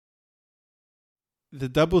the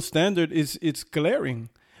double standard it's glaring.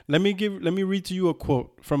 Let me read to you a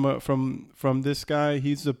quote from this guy.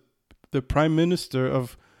 He's the prime minister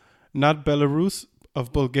of not Belarus,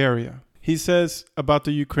 of Bulgaria. He says about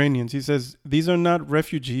the Ukrainians, he says, these are not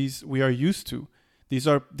refugees we are used to.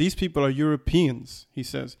 These people are Europeans, he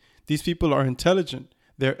says. These people are intelligent.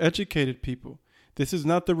 They're educated people. This is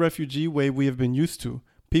not the refugee way we have been used to.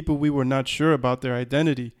 People we were not sure about their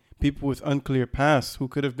identity. People with unclear pasts who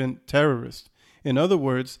could have been terrorists. In other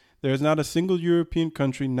words, there is not a single European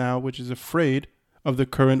country now which is afraid of the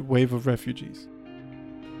current wave of refugees.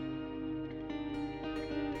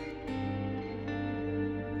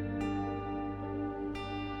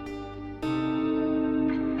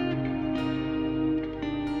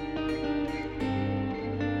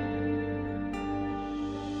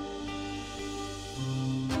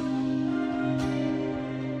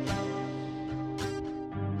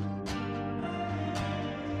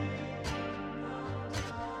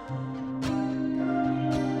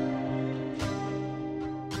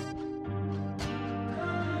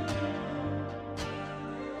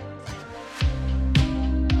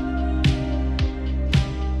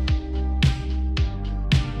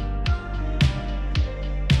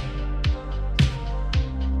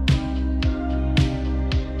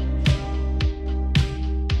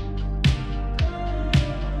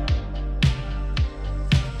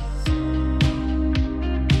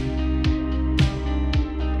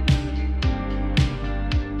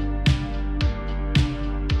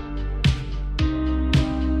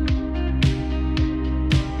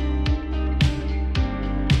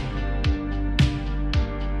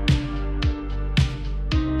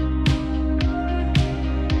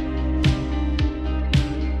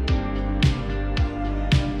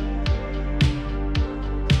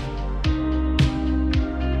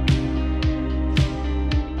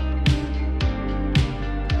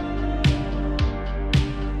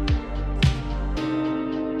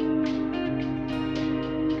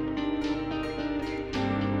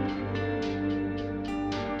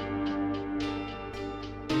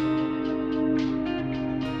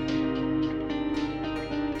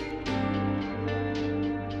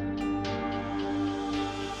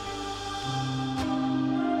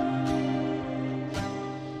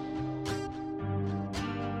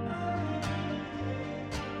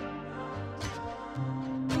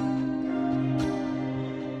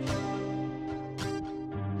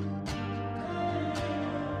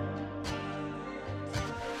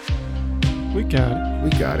 We got it. We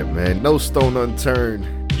got it, man. No stone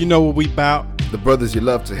unturned. You know what we bout. The brothers you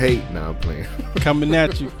love to hate. Now I'm playing. Coming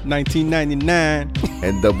at you, 1999.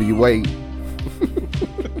 NWA.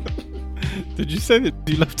 Did you say that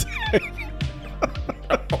you love to hate?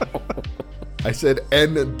 I said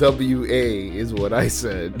NWA is what I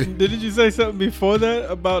said. Didn't you say something before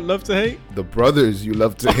that about love to hate? The brothers you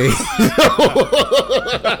love to hate.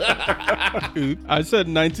 I said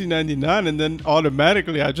 1999 and then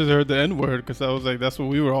automatically I just heard the N-word because I was like, that's what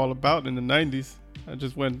we were all about in the 90s. I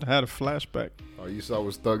just went and had a flashback. All you saw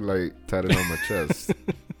was Thug Life tatted on my chest.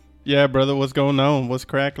 Yeah, brother, what's going on? What's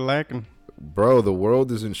crack-a-lacking? Bro, the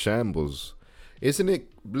world is in shambles. Isn't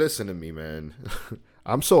it? Listen to me, man.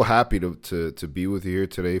 I'm so happy to be with you here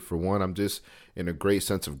today. For one, I'm just in a great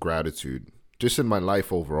sense of gratitude. Just in my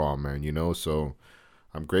life overall, man, you know? So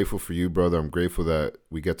I'm grateful for you, brother. I'm grateful that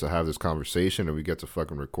we get to have this conversation and we get to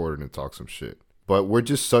fucking record it and talk some shit. But we're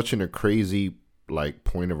just such in a crazy, like,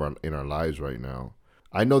 point of in our lives right now.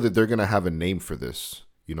 I know that they're going to have a name for this,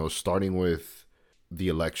 you know, starting with the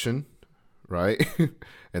election, right?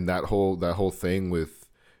 And that whole thing with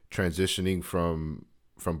transitioning from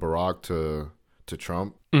Barack to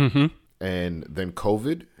Trump, mm-hmm. and then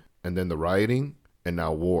COVID, and then the rioting, and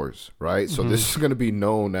now wars, right? Mm-hmm. So this is going to be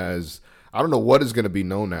known as, I don't know what it's going to be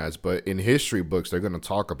known as, but in history books, they're going to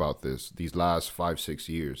talk about these last 5-6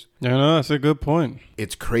 years. Yeah, no, that's a good point.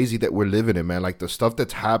 It's crazy that we're living it, man. Like the stuff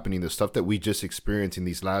that's happening, the stuff that we just experienced in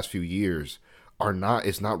these last few years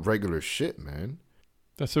it's not regular shit, man.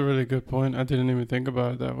 That's a really good point. I didn't even think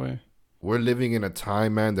about it that way. We're living in a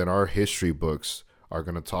time, man, that our history books are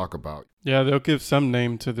going to talk about. Yeah, they'll give some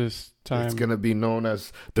name to this time. It's going to be known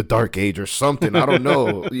as the Dark Age or something. I don't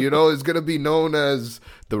know. You know, it's going to be known as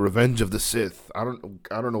the Revenge of the Sith. I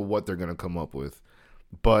don't know what they're going to come up with.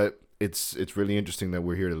 But it's really interesting that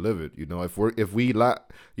we're here to live it. You know, if we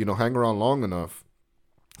hang around long enough,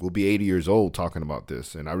 we'll be 80 years old talking about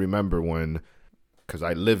this. And I remember when because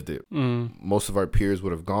I lived it. Most of our peers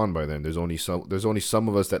would have gone by then. There's only some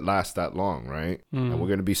of us that last that long, right? And we're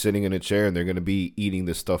going to be sitting in a chair and they're going to be eating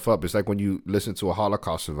this stuff up. It's like when you listen to a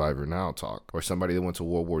Holocaust survivor now talk, or somebody that went to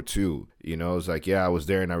World War II. You know, it's like, yeah, I was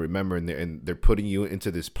there and I remember, and they're putting you into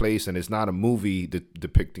this place, and it's not a movie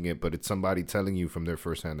depicting it, but it's somebody telling you from their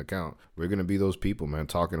firsthand account. We're going to be those people, man,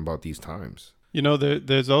 talking about these times. You know,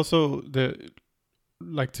 there's also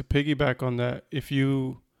like, to piggyback on that, if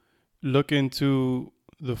you look into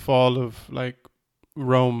the fall of like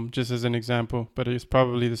Rome, just as an example, but it's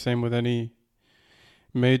probably the same with any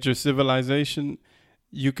major civilization,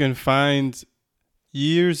 you can find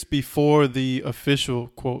years before the official,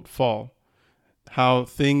 quote, fall, how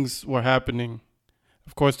things were happening.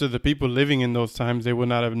 Of course, to the people living in those times, they would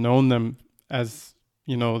not have known them as,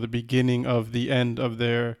 you know, the beginning of the end of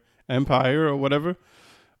their empire or whatever,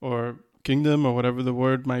 or kingdom, or whatever the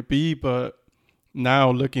word might be. But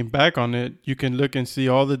now, looking back on it, you can look and see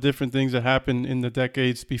all the different things that happened in the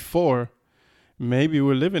decades before. Maybe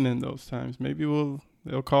we're living in those times. Maybe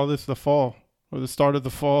they'll call this the fall, or the start of the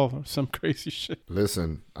fall, or some crazy shit.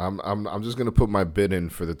 Listen, I'm just gonna put my bid in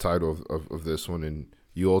for the title of this one, and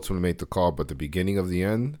you ultimately make the call. But the beginning of the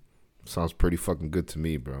end sounds pretty fucking good to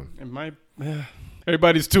me, bro.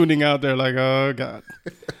 Everybody's tuning out there like, oh god,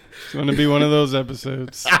 it's gonna be one of those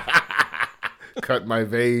episodes. Cut my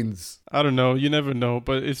veins. I don't know. You never know,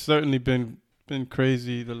 but it's certainly been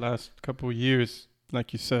crazy the last couple of years,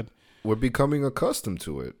 like you said. We're becoming accustomed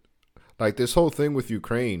to it. Like this whole thing with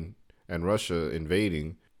Ukraine and Russia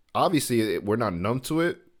invading, obviously we're not numb to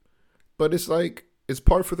it, but it's like, it's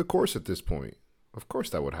par for the course at this point. Of course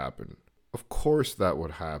that would happen. Of course that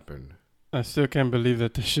would happen. I still can't believe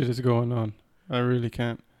that this shit is going on. I really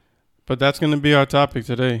can't. But that's going to be our topic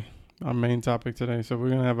today, our main topic today. So we're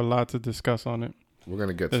going to have a lot to discuss on it. We're going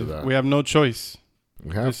to get to that. We have no choice.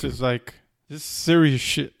 We have to. This is serious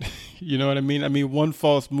shit. You know what I mean? I mean, one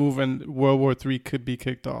false move and World War III could be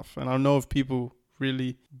kicked off. And I don't know if people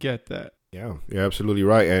really get that. Yeah, you're absolutely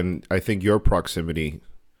right. And I think your proximity,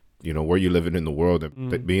 you know, where you living in the world,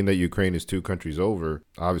 being that Ukraine is 2 countries over,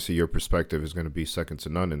 obviously your perspective is going to be second to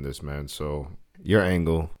none in this, man. So your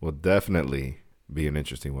angle will definitely be an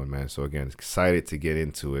interesting one, man. So again, excited to get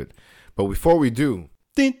into it. But before we do,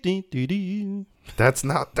 that's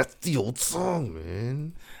the old song,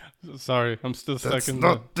 man. Sorry, I'm still stuck That's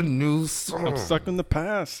not the new song. I'm stuck in the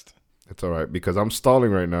past. It's all right, because I'm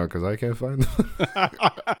stalling right now because I can't find them.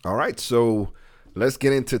 All right, so let's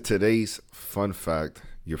get into today's fun fact,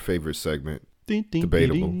 your favorite segment,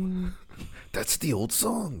 Debatable. That's the old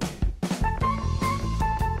song.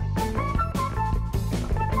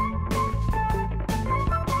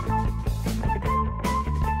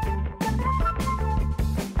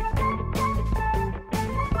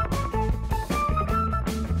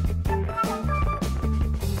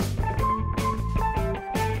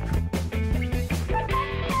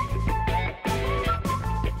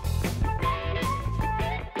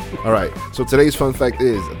 All right, so today's fun fact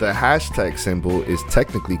is the hashtag symbol is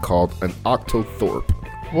technically called an octothorpe.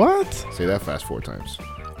 What? Say that fast 4 times.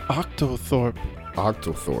 Octothorpe.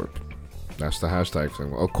 Octothorpe. That's the hashtag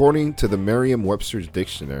symbol. According to the Merriam-Webster's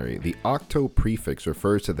dictionary, the octo prefix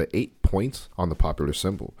refers to the 8 points on the popular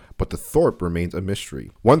symbol, but the thorpe remains a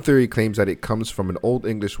mystery. One theory claims that it comes from an Old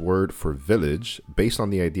English word for village, based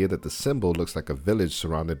on the idea that the symbol looks like a village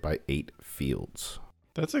surrounded by 8 fields.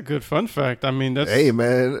 That's a good fun fact. I mean, that's... Hey,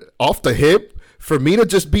 man, off the hip? For me to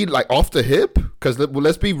just be like off the hip? Because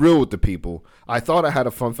let's be real with the people. I thought I had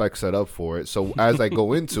a fun fact set up for it. So as I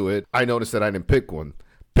go into it, I noticed that I didn't pick one.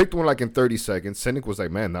 Picked one like in 30 seconds. Cynic was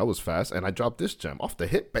like, man, that was fast. And I dropped this gem off the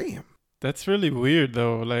hip. Bam. That's really weird,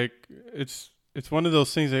 though. Like, it's one of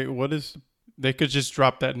those things that they could just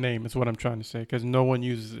drop that name, is what I'm trying to say, because no one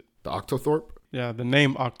uses it. The octothorpe? Yeah, the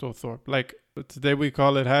name Octothorpe. Like, today we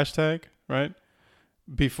call it hashtag, right?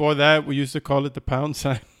 Before that, we used to call it the pound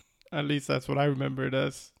sign. At least that's what I remember it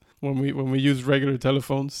as when we used regular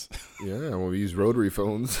telephones. Yeah, when we use rotary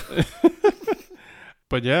phones.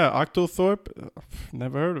 But yeah, Octothorpe,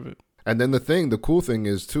 never heard of it. And then the cool thing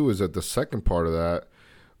is that the second part of that,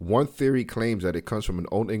 one theory claims that it comes from an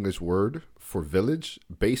Old English word for village,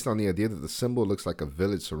 based on the idea that the symbol looks like a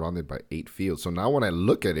village surrounded by 8 fields. So now when I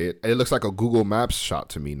look at it, it looks like a Google Maps shot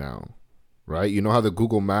to me now. Right? You know how the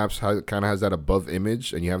Google Maps kind of has that above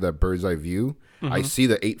image and you have that bird's eye view? Mm-hmm. I see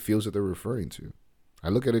the 8 fields that they're referring to. I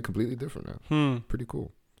look at it completely different now. Pretty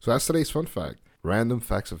cool. So that's today's fun fact. Random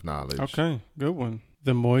facts of knowledge. Okay, good one.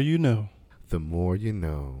 The more you know. The more you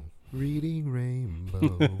know. Reading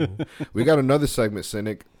Rainbow. We got another segment,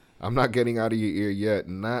 Cynic. I'm not getting out of your ear yet.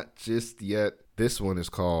 Not just yet. This one is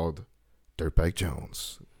called Dirtbag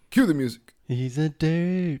Jones. Cue the music. He's a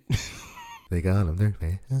dirt. They got him there,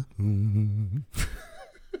 man.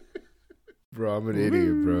 Bro, I'm an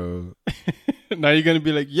idiot, bro. Now you're gonna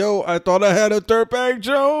be like, yo, I thought I had a Dirtbag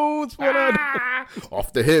Jones. What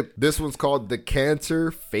Off the hip. This one's called The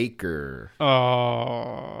Cancer Faker.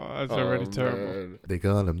 Oh, that's already terrible. Man. They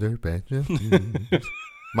got him Dirtbag Jones.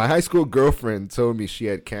 My high school girlfriend told me she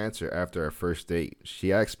had cancer after our first date.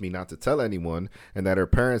 She asked me not to tell anyone and that her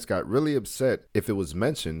parents got really upset if it was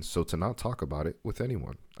mentioned, so to not talk about it with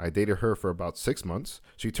anyone. I dated her for about 6 months.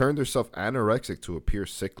 She turned herself anorexic to appear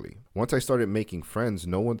sickly. Once I started making friends,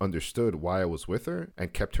 no one understood why I was with her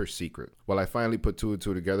and kept her secret. Well, I finally put two and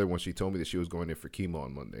two together when she told me that she was going in for chemo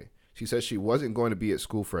on Monday. She said she wasn't going to be at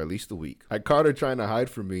school for at least a week. I caught her trying to hide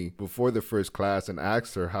from me before the first class and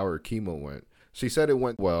asked her how her chemo went. She said it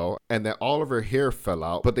went well and that all of her hair fell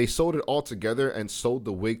out, but they sewed it all together and sewed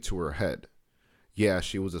the wig to her head. Yeah,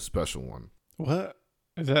 she was a special one. What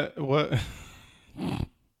is that? What?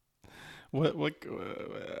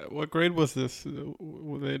 What grade was this?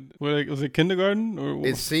 Was it kindergarten or?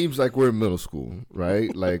 It seems like we're in middle school,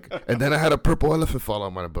 right? Like, and then I had a purple elephant fall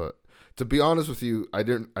on my butt. To be honest with you, I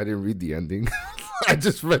didn't read the ending. I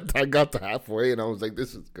got to halfway and I was like,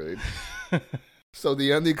 this is good. So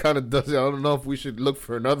the ending kind of does it. I don't know if we should look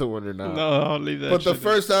for another one or not. No, I'll leave that. But the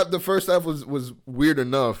first half was weird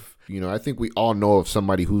enough. You know, I think we all know of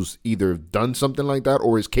somebody who's either done something like that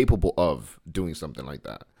or is capable of doing something like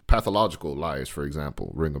that. Pathological lies, for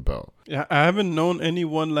example, ring a bell. Yeah, I haven't known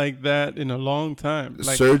anyone like that in a long time.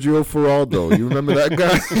 Like Sergio Feraldo, you remember that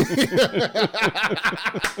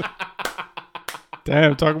guy?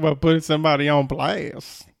 Damn, talk about putting somebody on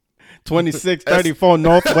blast. 2634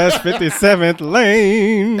 Northwest 57th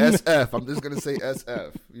Lane. SF. I'm just going to say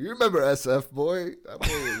SF. You remember SF, boy? That boy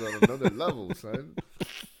was on another level, son.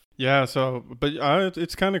 Yeah, so, but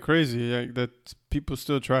it's kind of crazy that people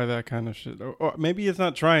still try that kind of shit. Or maybe it's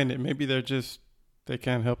not trying it. Maybe they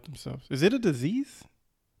can't help themselves. Is it a disease?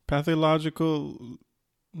 Pathological?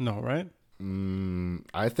 No, right?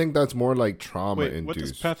 I think that's more like trauma induced. What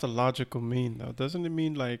does pathological mean, though? Doesn't it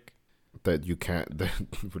mean like... That you can't.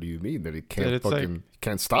 What do you mean that it can't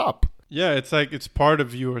can't stop? Yeah, it's like it's part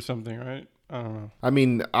of you or something, right? I don't know. I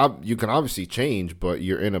mean, you can obviously change, but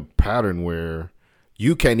you're in a pattern where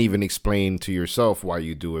you can't even explain to yourself why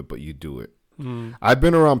you do it, but you do it. I've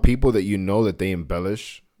been around people that you know that they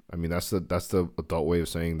embellish. I mean, that's the adult way of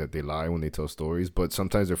saying that they lie when they tell stories, but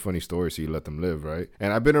sometimes they're funny stories, so you let them live, right?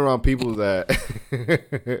 And I've been around people that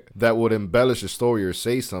that would embellish a story or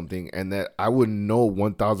say something, and that I would know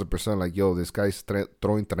 1,000% like, yo, this guy's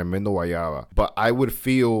throwing tremendo guayaba, but I would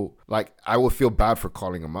feel bad for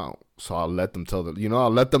calling him out, so I'll let them I'll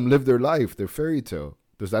let them live their life, their fairy tale.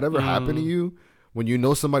 Does that ever happen to you? When you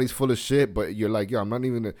know somebody's full of shit, but you're like, yo, I'm not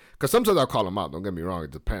even... Because sometimes I'll call them out. Don't get me wrong.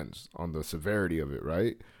 It depends on the severity of it,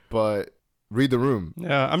 right? But read the room.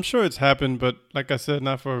 Yeah, I'm sure it's happened, but like I said,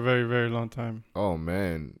 not for a very, very long time. Oh,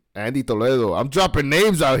 man. Andy Toledo. I'm dropping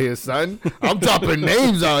names out here, son. I'm dropping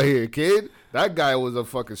names out here, kid. That guy was a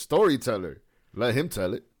fucking storyteller. Let him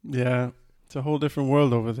tell it. Yeah. It's a whole different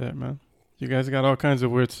world over there, man. You guys got all kinds of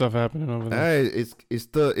weird stuff happening over there. Hey, it's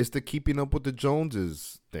the keeping up with the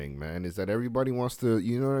Joneses thing, man. Is that everybody wants to,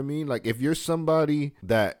 you know what I mean? Like, if you're somebody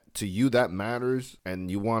that to you that matters and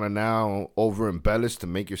you want to now over embellish to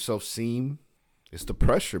make yourself seem, it's the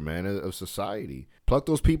pressure, man, of society. Pluck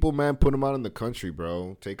those people, man. Put them out in the country,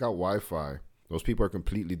 bro. Take out Wi-Fi. Those people are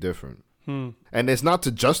completely different. And it's not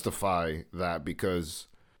to justify that because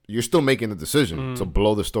you're still making the decision to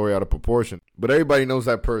blow the story out of proportion. But everybody knows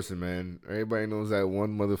that person, man. Everybody knows that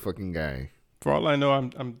one motherfucking guy. For all I know,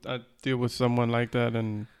 I deal with someone like that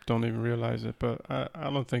and don't even realize it. But I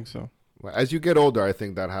don't think so. Well, as you get older, I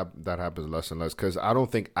think that happens less and less because I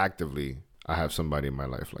don't think actively I have somebody in my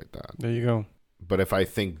life like that. There you go. But if I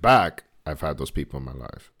think back, I've had those people in my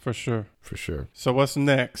life. For sure. For sure. So what's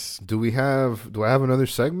next? Do I have another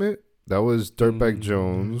segment? That was Dirtbag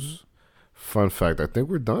Jones. Fun fact. I think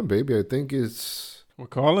we're done, baby. I think we're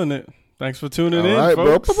calling it. Thanks for tuning in, right,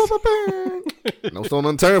 folks. Bro. No stone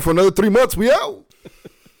unturned for another 3 months. We out.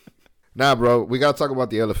 Nah, bro. We got to talk about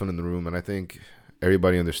the elephant in the room. And I think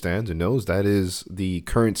everybody understands and knows that is the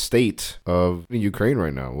current state of Ukraine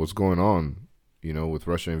right now. What's going on, with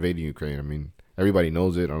Russia invading Ukraine. I mean, everybody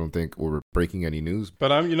knows it. I don't think we're breaking any news.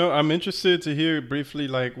 But I'm interested to hear briefly,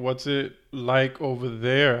 like, what's it like over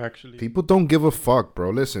there, actually? People don't give a fuck,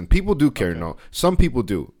 bro. Listen, people do care. Okay. No, some people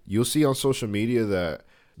do. You'll see on social media that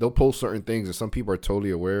they'll post certain things and some people are totally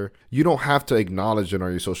aware. You don't have to acknowledge it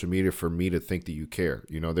on your social media for me to think that you care.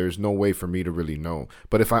 There's no way for me to really know.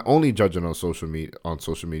 But if I only judge it on social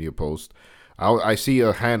media posts, I see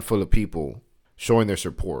a handful of people showing their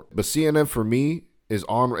support. But CNN for me is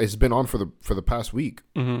on. It's been on for the past week.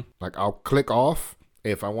 Mm-hmm. Like I'll click off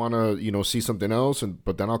if I want to, see something else,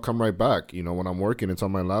 but then I'll come right back. When I'm working, it's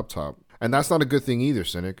on my laptop. And that's not a good thing either,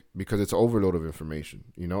 Cynic, because it's overload of information,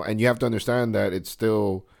 and you have to understand that it's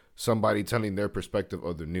still somebody telling their perspective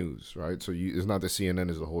of the news, right? So it's not that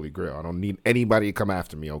CNN is the holy grail. I don't need anybody to come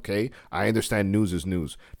after me, okay? I understand news is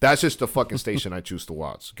news. That's just the fucking station I choose to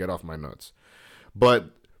watch. Get off my nuts.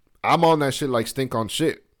 But I'm on that shit like stink on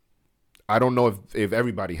shit. I don't know if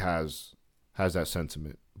everybody has that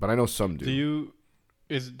sentiment, but I know some do.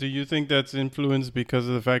 Do you think that's influenced because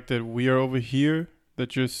of the fact that we are over here?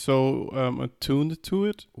 That you're so attuned to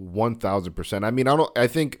it? 1,000%. I mean, I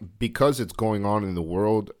think because it's going on in the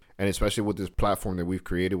world, and especially with this platform that we've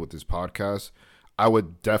created with this podcast, I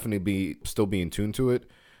would definitely still be in tune to it.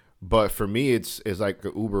 But for me, it's like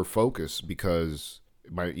an uber focus because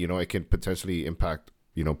it can potentially impact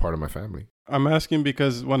part of my family. I'm asking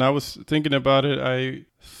because when I was thinking about it, I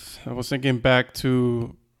was thinking back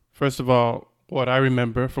to, first of all, what I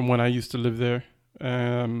remember from when I used to live there.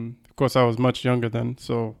 Of course, I was much younger then,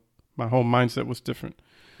 so my whole mindset was different.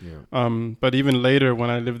 Yeah. But even later, when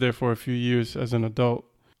I lived there for a few years as an adult,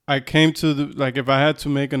 I came to if I had to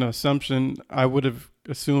make an assumption, I would have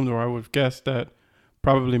assumed or I would have guessed that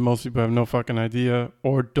probably most people have no fucking idea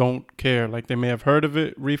or don't care. Like they may have heard of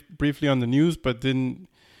it briefly on the news, but didn't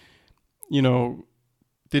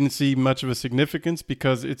see much of a significance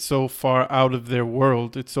because it's so far out of their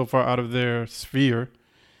world. It's so far out of their sphere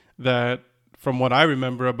that from what I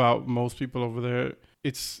remember about most people over there,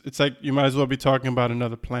 it's like you might as well be talking about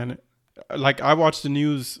another planet. Like I watch the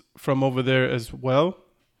news from over there as well.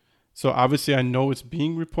 So obviously I know it's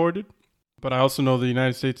being reported, but I also know the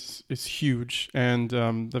United States is huge. And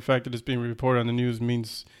the fact that it's being reported on the news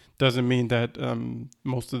doesn't mean that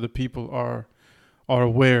most of the people are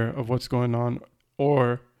aware of what's going on,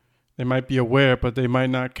 or they might be aware, but they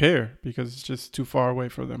might not care because it's just too far away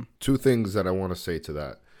for them. Two things that I want to say to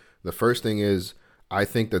that. The first thing is, I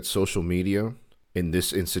think that social media in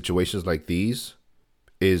situations like these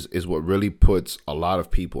is what really puts a lot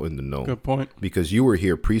of people in the know. Good point. Because you were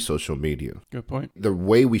here pre-social media. Good point. The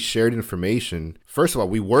way we shared information, first of all,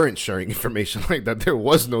 we weren't sharing information like that. There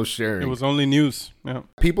was no sharing. It was only news. Yeah.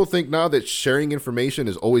 People think now that sharing information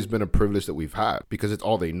has always been a privilege that we've had because it's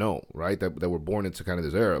all they know, right? That we're born into kind of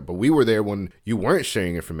this era. But we were there when you weren't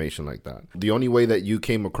sharing information like that. The only way that you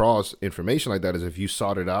came across information like that is if you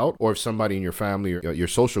sought it out or if somebody in your family or your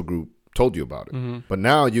social group told you about it. Mm-hmm. But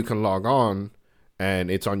now you can log on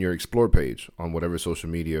and it's on your explore page on whatever social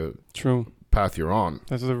media path you're on.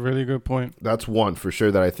 That's a really good point. That's one for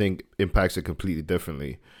sure that I think impacts it completely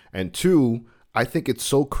differently. And two, I think it's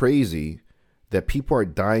so crazy that people are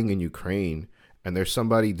dying in Ukraine and there's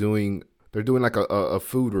somebody they're doing like a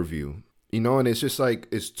food review, and it's just like,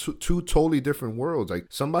 it's two totally different worlds. Like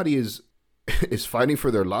somebody is fighting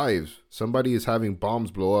for their lives. Somebody is having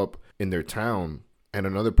bombs blow up in their town and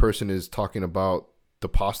another person is talking about the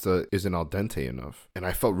pasta isn't al dente enough. And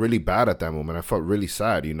I felt really bad at that moment. I felt really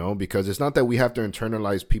sad, because it's not that we have to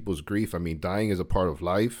internalize people's grief. I mean, dying is a part of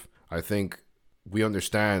life. I think we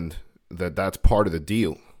understand that that's part of the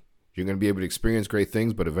deal. You're going to be able to experience great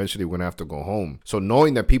things, but eventually we're going to have to go home. So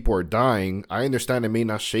knowing that people are dying, I understand it may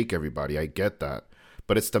not shake everybody. I get that.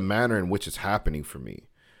 But it's the manner in which it's happening for me.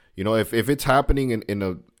 If it's happening in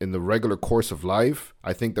the regular course of life,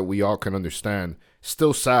 I think that we all can understand.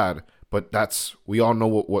 Still sad, but we all know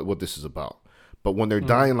what this is about. But when they're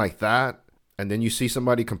dying like that, and then you see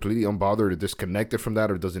somebody completely unbothered or disconnected from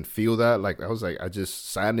that or doesn't feel that, like I was like,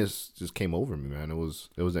 sadness just came over me, man. It was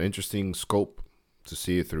an interesting scope to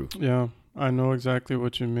see it through. Yeah, I know exactly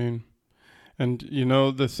what you mean. And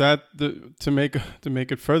to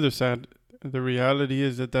make it further sad, the reality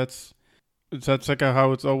is that's like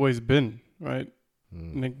how it's always been, right?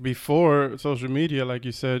 Like before social media, like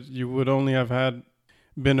you said, you would only have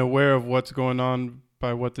been aware of what's going on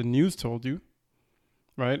by what the news told you,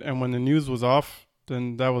 right? And when the news was off,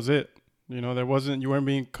 then that was it. You weren't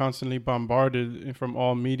being constantly bombarded from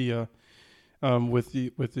all media with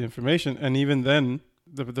the information. And even then,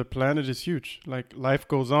 the planet is huge. Like life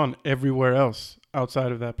goes on everywhere else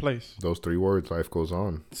outside of that place. Those 3 words, life goes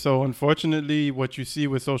on. So unfortunately, what you see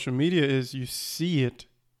with social media is you see it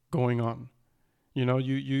going on.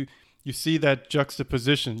 You see that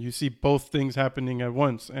juxtaposition. You see both things happening at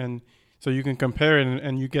once. And so you can compare it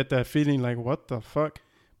and you get that feeling like, what the fuck?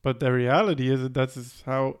 But the reality is that that's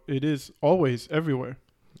how it is always, everywhere.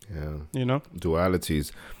 Yeah.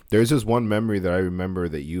 Dualities. There's this one memory that I remember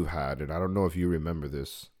that you had, and I don't know if you remember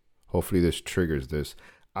this. Hopefully this triggers this.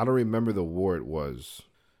 I don't remember the war it was.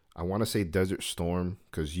 I want to say Desert Storm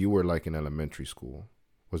because you were like in elementary school.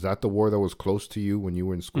 Was that the war that was close to you when you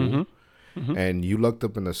were in school? Mm-hmm. And you looked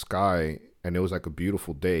up in the sky and it was like a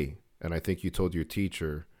beautiful day. And I think you told your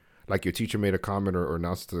teacher, like your teacher made a comment or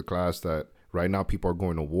announced to the class that right now people are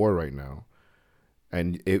going to war right now.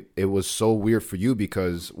 And it was so weird for you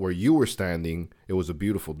because where you were standing, it was a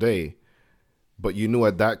beautiful day. But you knew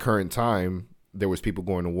at that current time, there was people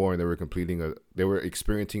going to war and they were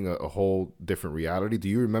experiencing a whole different reality. Do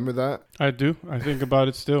you remember that? I do. I think about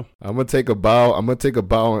it still. I'm going to take a bow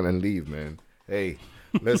and leave, man. Hey,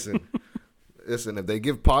 listen. Listen, if they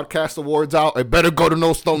give podcast awards out, it better go to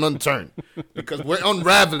No Stone Unturned because we're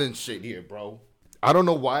unraveling shit here, bro. I don't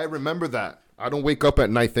know why I remember that. I don't wake up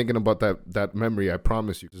at night thinking about that memory. I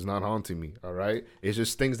promise you. It's not haunting me, all right? It's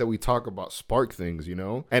just things that we talk about, spark things, you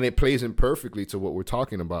know? And it plays in perfectly to what we're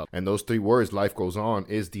talking about. And those 3 words, life goes on,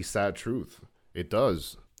 is the sad truth. It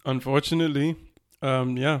does. Unfortunately,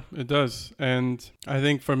 yeah, it does. And I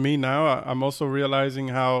think for me now, I'm also realizing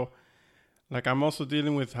how, like, I'm also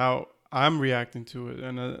dealing with how I'm reacting to it.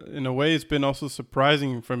 And in a way, it's been also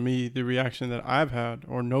surprising for me, the reaction that I've had,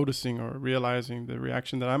 or noticing or realizing the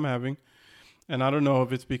reaction that I'm having. And I don't know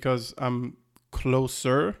if it's because I'm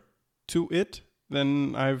closer to it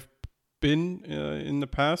than I've been in the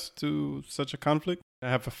past to such a conflict. I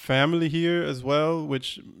have a family here as well,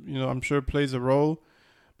 which, you know, I'm sure plays a role.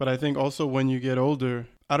 But I think also when you get older,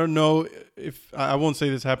 I don't know if, I won't say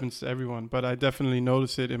this happens to everyone, but I definitely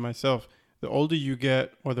notice it in myself. The older you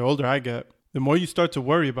get, or the older I get, the more you start to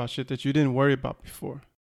worry about shit that you didn't worry about before.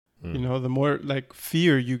 You know, the more like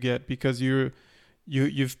fear you get because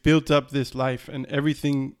you've built up this life and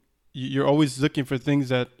everything. You're always looking for things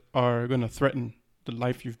that are going to threaten the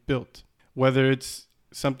life you've built, whether it's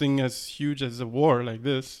something as huge as a war like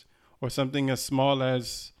this or something as small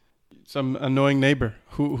as some annoying neighbor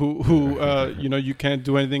who you know, you can't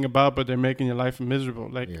do anything about, but they're making your life miserable.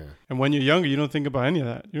 Like, and when you're younger, you don't think about any of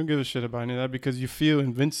that. You don't give a shit about any of that because you feel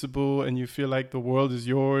invincible and you feel like the world is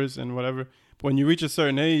yours and whatever. But when you reach a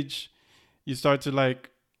certain age, you start to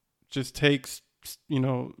like just take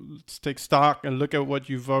stock and look at what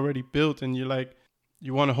you've already built, and you're like,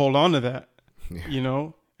 you want to hold on to that, you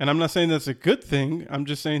know? And I'm not saying that's a good thing. I'm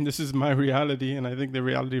just saying this is my reality, and I think the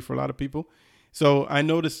reality for a lot of people. So I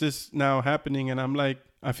notice this now happening, and I'm like,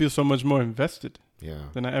 I feel so much more invested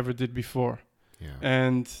than I ever did before.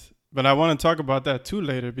 Yeah. But I want to talk about that too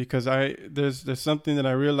later because there's something that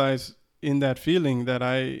I realized in that feeling that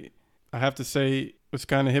I have to say was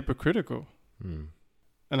kind of hypocritical.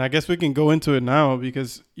 And I guess we can go into it now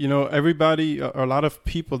because, you know, everybody, a lot of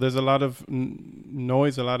people, there's a lot of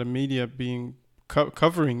noise, a lot of media being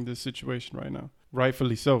covering this situation right now,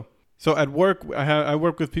 rightfully so. So at work, I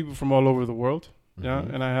work with people from all over the world,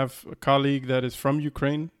 and I have a colleague that is from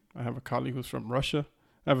Ukraine. I have a colleague who's from Russia.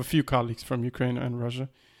 I have a few colleagues from Ukraine and Russia.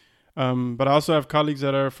 But I also have colleagues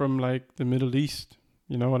that are from, like, the Middle East.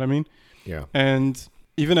 You know what I mean? Yeah. And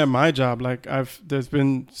even at my job, like, there's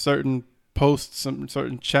been certain posts, some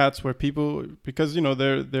certain chats where people, because, you know,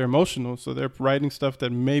 they're emotional, so they're writing stuff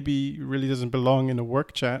that maybe really doesn't belong in a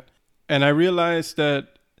work chat. And I realized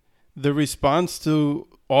that the response to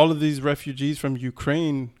all of these refugees from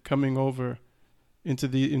Ukraine coming over into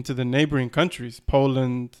the neighboring countries,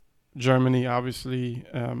 Poland, Germany, obviously,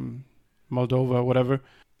 Moldova, whatever,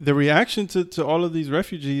 the reaction to all of these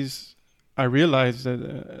refugees, I realized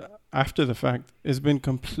that after the fact, has been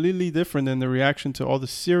completely different than the reaction to all the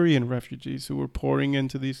Syrian refugees who were pouring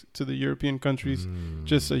to the European countries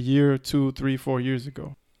just a year, 2, 3, 4 years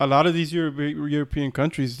ago. A lot of these European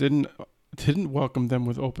countries didn't welcome them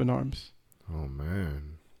with open arms. Oh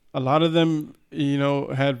man. A lot of them, you know,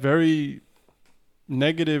 had very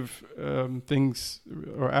negative things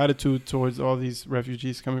or attitude towards all these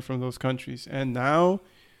refugees coming from those countries. And now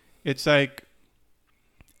it's like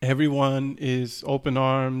everyone is open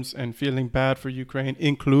arms and feeling bad for Ukraine,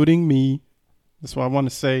 including me. That's what I want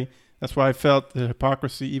to say. That's why I felt the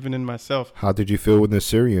hypocrisy even in myself. How did you feel when the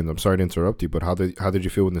Syrians, I'm sorry to interrupt you, but how did you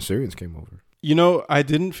feel when the Syrians came over? You know, I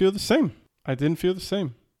didn't feel the same.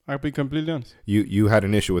 I'll be completely honest. You had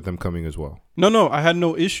an issue with them coming as well? No, I had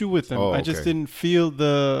no issue with them. I just didn't feel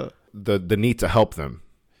the need to help them.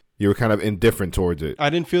 You were kind of indifferent towards it. I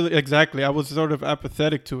didn't feel it exactly. I was sort of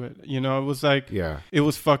apathetic to it. You know, it was like, it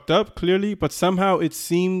was fucked up clearly, but somehow it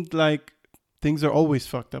seemed like things are always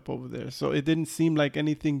fucked up over there. So it didn't seem like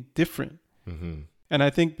anything different. Mm-hmm. And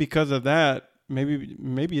I think because of that,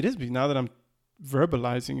 maybe it is now that I'm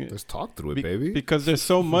verbalizing it. Let's talk through it, baby. Because there's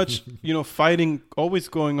so much, you know, fighting always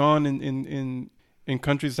going on in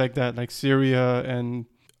countries like that, like Syria and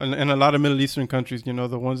a lot of Middle Eastern countries, you know,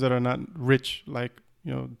 the ones that are not rich, like,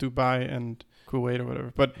 you know, Dubai and Kuwait or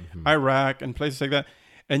whatever, but Iraq and places like that.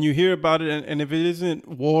 And you hear about it, and if it isn't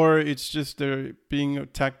war, it's just they're being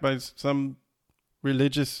attacked by some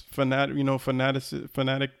religious fanatic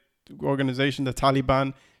organization, the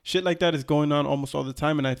Taliban. Shit like that is going on almost all the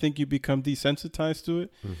time, and I think you become desensitized to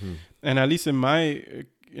it. And at least in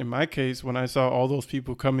my case, when I saw all those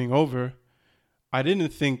people coming over, I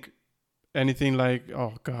didn't think anything like,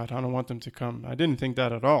 oh God, I don't want them to come. I didn't think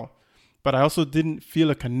that at all. But I also didn't feel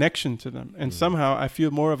a connection to them. And somehow I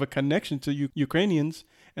feel more of a connection to Ukrainians,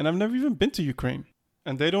 and I've never even been to Ukraine.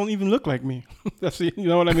 And they don't even look like me. You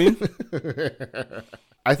know what I mean?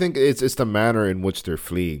 I think it's the manner in which they're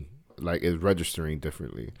fleeing. Like, is registering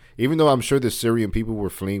differently. Even though I'm sure the Syrian people were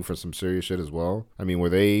fleeing for some serious shit as well. I mean, were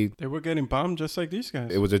they... They were getting bombed just like these guys.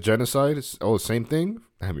 It was a genocide? Same thing?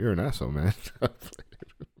 Damn, you're an asshole, man.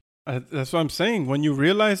 That's what I'm saying. When you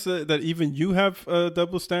realize that even you have a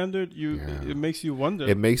double standard, it makes you wonder.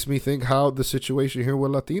 It makes me think how the situation here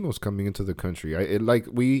with Latinos coming into the country.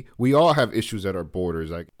 We all have issues at our borders,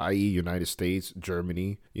 like i.e. United States,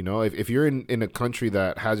 Germany. You know, if you're in a country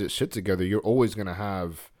that has its shit together, you're always going to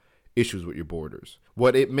have issues with your borders.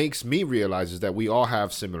 What it makes me realize is that we all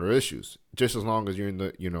have similar issues, just as long as you're in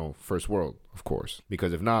the first world, of course.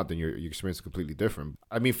 Because if not, then your experience is completely different.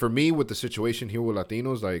 I mean, for me, with the situation here with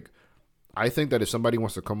Latinos, like, I think that if somebody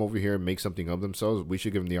wants to come over here and make something of themselves, we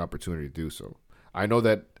should give them the opportunity to do so. I know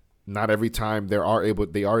that not every time they are able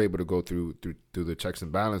to go through the checks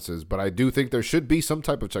and balances, but I do think there should be some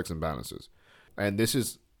type of checks and balances. And this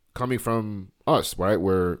is coming from us, right,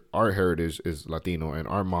 where our heritage is Latino and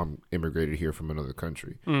our mom immigrated here from another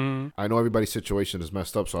country. I know everybody's situation is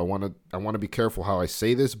messed up, so I want to be careful how I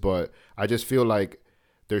say this, but I just feel like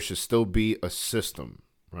there should still be a system,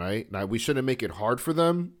 right? Now, we shouldn't make it hard for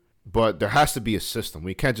them, but there has to be a system.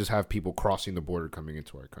 We can't just have people crossing the border coming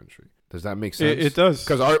into our country. Does that make sense? It does.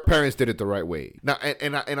 Because our parents did it the right way. Now,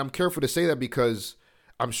 and I'm careful to say that because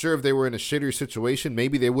I'm sure if they were in a shittier situation,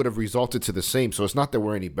 maybe they would have resulted to the same. So it's not that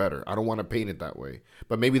we're any better. I don't want to paint it that way.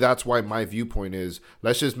 But maybe that's why my viewpoint is,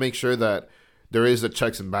 let's just make sure that there is a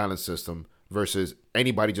checks and balance system versus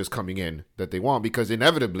anybody just coming in that they want. Because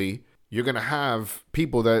inevitably, you're going to have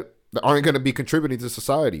people that aren't going to be contributing to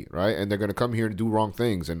society, right? And they're going to come here and do wrong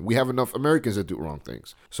things. And we have enough Americans that do wrong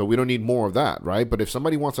things. So we don't need more of that, right? But if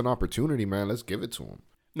somebody wants an opportunity, man, let's give it to them.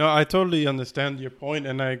 No, I totally understand your point,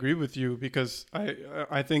 and I agree with you, because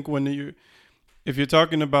I think if you're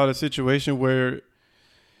talking about a situation where,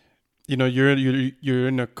 you know, you're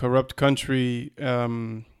in a corrupt country,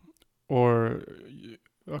 or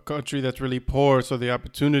a country that's really poor, so the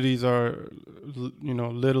opportunities are, you know,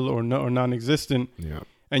 little or non-existent,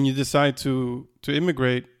 and you decide to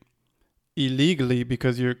immigrate illegally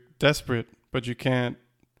because you're desperate, but you can't.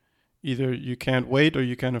 Either you can't wait or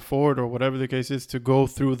you can't afford or whatever the case is to go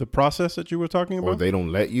through the process that you were talking about. Or they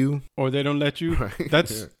don't let you. Right.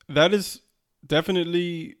 That is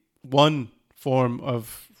definitely one form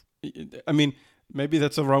of, I mean, maybe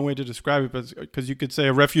that's a wrong way to describe it, but because you could say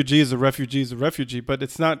a refugee is a refugee, but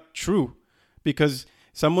it's not true, because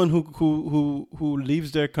someone who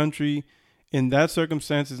leaves their country in that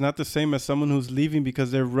circumstance is not the same as someone who's leaving because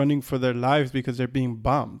they're running for their lives because they're being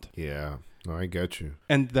bombed. Yeah. No, I get you.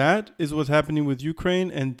 And that is what's happening with Ukraine,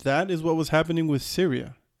 and that is what was happening with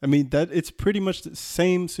Syria. I mean, that it's pretty much the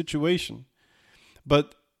same situation.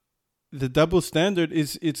 But the double standard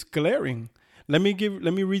it's glaring. Let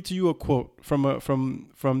me read to you a quote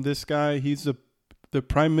from this guy. He's the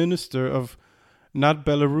prime minister of not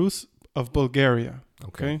Belarus, of Bulgaria.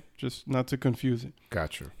 Okay? Just not to confuse it.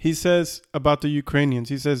 Gotcha. He says about the Ukrainians,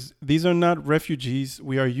 he says, "These are not refugees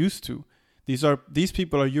we are used to. These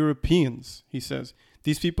people are Europeans," he says.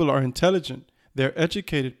 "These people are intelligent. They're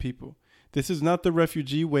educated people. This is not the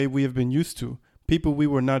refugee way we have been used to. People we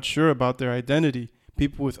were not sure about their identity.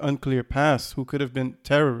 People with unclear pasts who could have been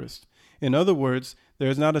terrorists. In other words, there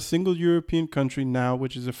is not a single European country now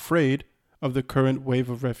which is afraid of the current wave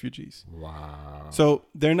of refugees." Wow. So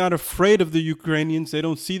they're not afraid of the Ukrainians. They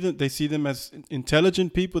don't see them. They see them as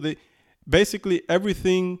intelligent people. They basically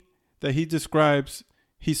everything that he describes,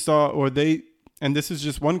 he saw, and this is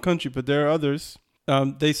just one country, but there are others.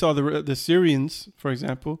 They saw the Syrians, for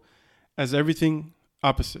example, as everything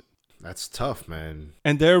opposite. That's tough, man.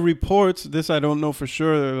 And there are reports, this I don't know for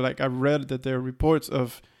sure, like I read that there are reports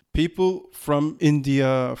of people from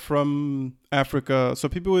India, from Africa, so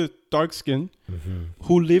people with dark skin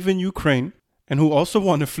who live in Ukraine and who also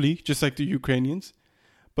want to flee, just like the Ukrainians.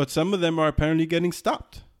 But some of them are apparently getting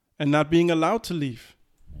stopped and not being allowed to leave.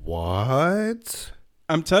 What?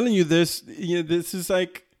 I'm telling you this. This is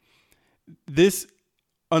like, this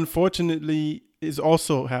unfortunately is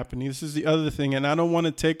also happening. This is the other thing. And I don't want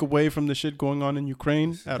to take away from the shit going on in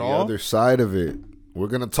Ukraine at all. The other side of it. We're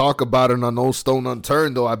going to talk about it on No Stone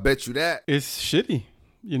Unturned, though. I bet you that. It's shitty,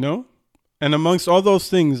 you know? And amongst all those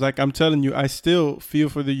things, like I'm telling you, I still feel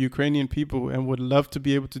for the Ukrainian people and would love to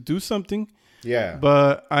be able to do something. Yeah.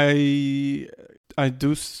 But I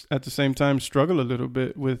do at the same time struggle a little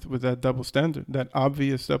bit with that double standard, that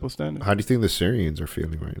obvious double standard. How do you think the Syrians are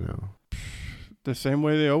feeling right now? The same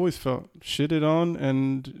way they always felt, shitted on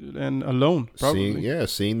and alone, probably.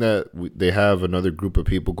 Seeing that they have another group of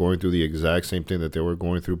people going through the exact same thing that they were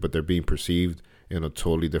going through, but they're being perceived in a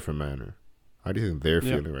totally different manner. How do you think they're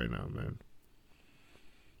feeling right now, man?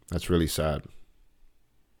 That's really sad.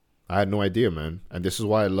 I had no idea, man. And this is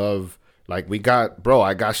why I love, like,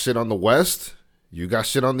 I got shit on the West. You got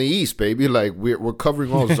shit on the East, baby. Like, we're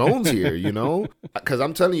covering all zones here, you know? Because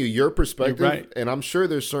I'm telling you, your perspective, right. And I'm sure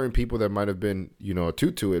there's certain people that might have been,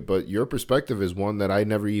 attuned to it, but your perspective is one that I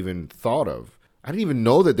never even thought of. I didn't even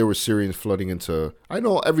know that there were Syrians flooding into... I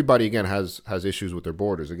know everybody, again, has issues with their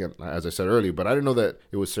borders, again, as I said earlier, but I didn't know that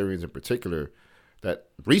it was Syrians in particular that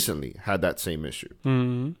recently had that same issue.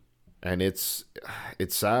 Mm-hmm. And it's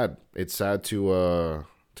sad. It's sad to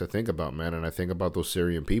think about, man. And I think about those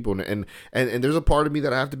Syrian people, and there's a part of me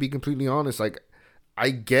that I have to be completely honest. Like, I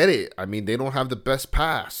get it. I mean, they don't have the best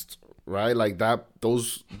past, right? Like that.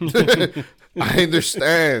 Those I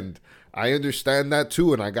understand. I understand that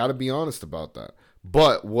too, and I got to be honest about that.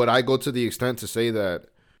 But would I go to the extent to say that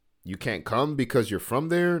you can't come because you're from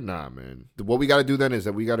there? Nah, man. What we got to do then is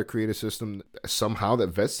that we got to create a system somehow that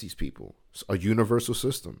vets these people, a universal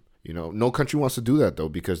system. No country wants to do that, though,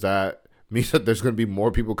 because that means that there's going to be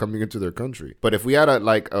more people coming into their country. But if we had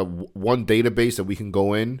a one database that we can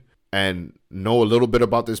go in and know a little bit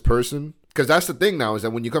about this person, because that's the thing now, is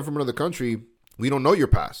that when you come from another country, we don't know your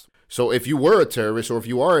past. So if you were a terrorist, or if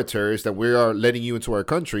you are a terrorist, that we are letting you into our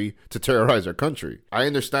country to terrorize our country. I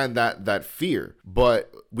understand that fear,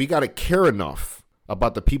 but we got to care enough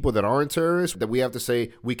about the people that aren't terrorists that we have to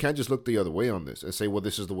say, we can't just look the other way on this and say, well,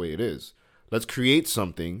 this is the way it is. Let's create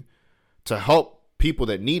something to help people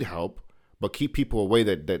that need help, but keep people away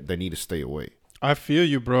that need to stay away. I feel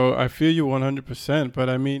you, bro. I feel you 100%. But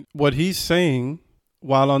I mean, what he's saying,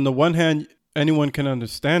 while on the one hand, anyone can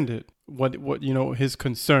understand it, what his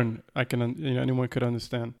concern, anyone could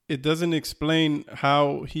understand. It doesn't explain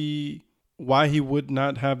why he would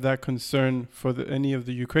not have that concern for any of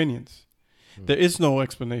the Ukrainians. There is no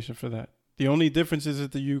explanation for that. The only difference is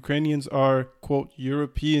that the Ukrainians are, quote,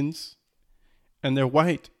 Europeans, and they're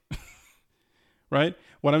white. Right?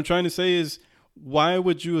 What I'm trying to say is, why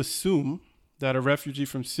would you assume that a refugee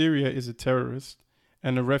from Syria is a terrorist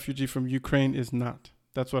and a refugee from Ukraine is not?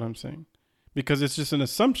 That's what I'm saying. Because it's just an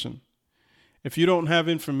assumption. If you don't have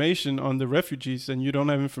information on the refugees, then you don't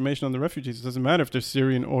have information on the refugees. It doesn't matter if they're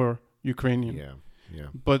Syrian or Ukrainian. Yeah.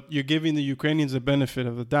 But you're giving the Ukrainians the benefit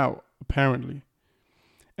of the doubt, apparently.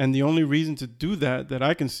 And the only reason to do that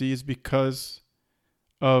I can see is because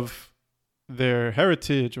of their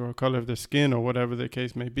heritage or color of their skin or whatever the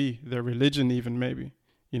case may be, their religion even maybe,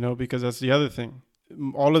 because that's the other thing.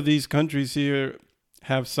 All of these countries here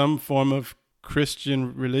have some form of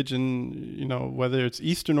Christian religion, whether it's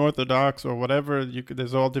Eastern Orthodox or whatever,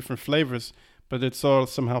 there's all different flavors, but it's all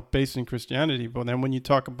somehow based in Christianity. But then when you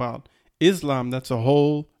talk about Islam, that's a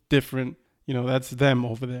whole different, that's them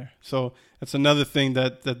over there. So that's another thing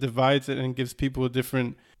that divides it and gives people a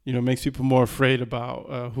different, makes people more afraid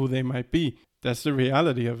about who they might be. That's the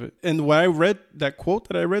reality of it. And when I read that quote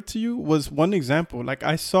that I read to you was one example. Like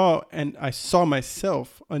I saw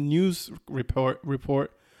myself a news report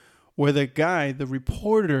where the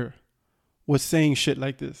reporter was saying shit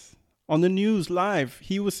like this on the news live.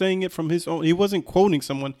 He was saying it from his own. He wasn't quoting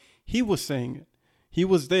someone. He was saying it. He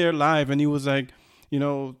was there live and he was like,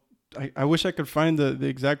 I wish I could find the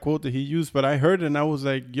exact quote that he used, but I heard it and I was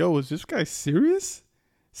like, yo, is this guy serious?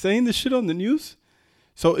 Saying this shit on the news?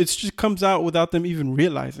 So it just comes out without them even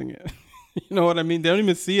realizing it. You know what I mean? They don't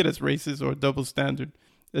even see it as racist or a double standard.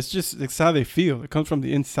 It's how they feel. It comes from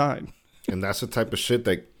the inside. And that's the type of shit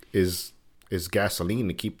that is gasoline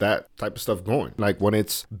to keep that type of stuff going. Like when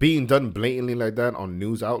it's being done blatantly like that on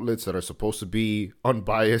news outlets that are supposed to be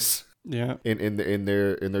unbiased. Yeah. In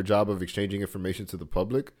their job of exchanging information to the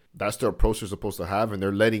public, that's the approach they're supposed to have, and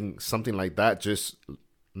they're letting something like that just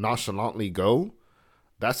nonchalantly go.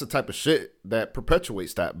 That's the type of shit that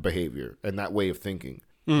perpetuates that behavior and that way of thinking.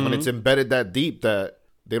 Mm-hmm. When it's embedded that deep that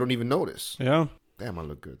they don't even notice. Yeah. Damn, I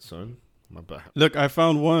look good, son. My bad. Look, I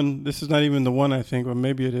found one. This is not even the one, I think, or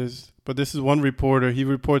maybe it is. But this is one reporter. He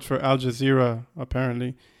reports for Al Jazeera,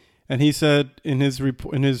 apparently. And he said in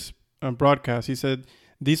his broadcast, he said,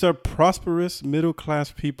 These are prosperous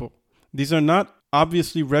middle-class people. These are not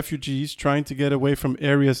obviously refugees trying to get away from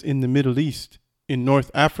areas in the Middle East, in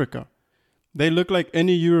North Africa. They look like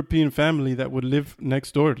any European family that would live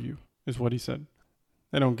next door to you, is what he said.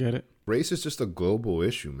 I don't get it. Race is just a global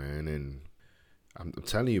issue, man. And I'm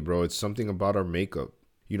telling you, bro, it's something about our makeup.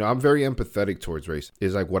 You know, I'm very empathetic towards race.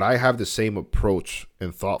 It's like, would I have the same approach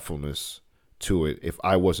and thoughtfulness to it if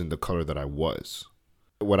I wasn't the color that I was?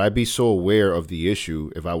 Would I be so aware of the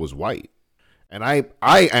issue if I was white? And I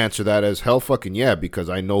answer that as hell fucking yeah, because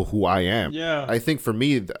I know who I am. Yeah. I think for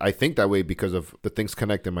me, I think that way because of the things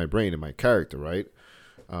connect in my brain and my character, right?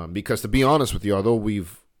 Because to be honest with you, although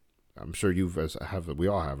I'm sure we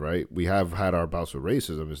all have, right? We have had our bouts with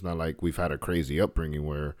racism. It's not like we've had a crazy upbringing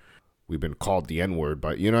where we've been called the N-word,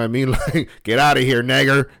 but you know what I mean? Like, get out of here,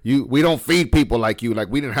 nigger. We don't feed people like you. Like,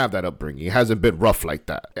 we didn't have that upbringing. It hasn't been rough like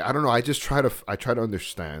that. I don't know. I try to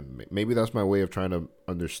understand. Maybe that's my way of trying to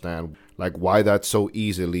understand, like, why that's so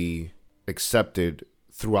easily accepted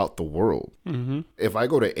throughout the world. Mm-hmm. If I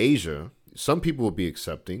go to Asia, some people will be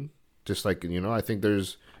accepting, just like, you know, I think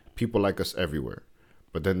there's people like us everywhere.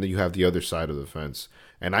 But then you have the other side of the fence.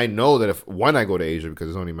 And I know that when I go to Asia, because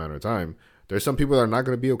it's only a matter of time, there's some people that are not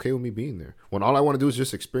going to be okay with me being there. When all I want to do is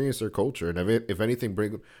just experience their culture. And if anything,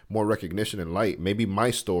 bring more recognition and light. Maybe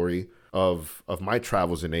my story of my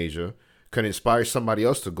travels in Asia can inspire somebody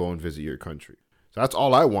else to go and visit your country. So that's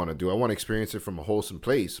all I want to do. I want to experience it from a wholesome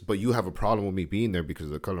place. But you have a problem with me being there because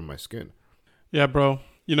of the color of my skin. Yeah, bro.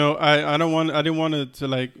 You know, I didn't want to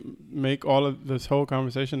like make all of this whole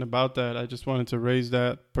conversation about that. I just wanted to raise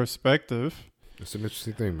that perspective. It's an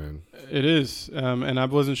interesting thing, man. It is. And I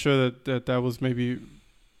wasn't sure that was maybe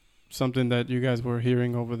something that you guys were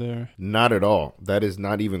hearing over there. Not at all. That is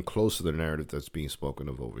not even close to the narrative that's being spoken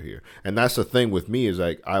of over here. And that's the thing with me is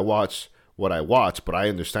like, I watch what I watch, but I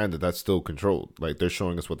understand that that's still controlled. Like, they're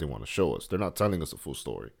showing us what they want to show us. They're not telling us the full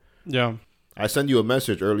story. Yeah. I sent you a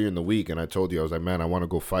message earlier in the week, and I told you, I was like, man, I want to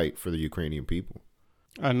go fight for the Ukrainian people.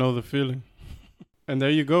 I know the feeling. And there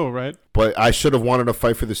you go, right? But I should have wanted to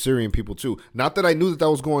fight for the Syrian people, too. Not that I knew that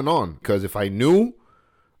was going on, because if I knew,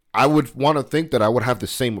 I would want to think that I would have the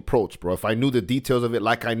same approach, bro. If I knew the details of it,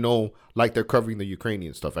 like I know, like they're covering the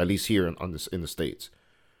Ukrainian stuff, at least here in the States.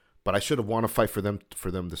 But I should have wanted to fight for them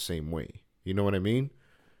the same way. You know what I mean?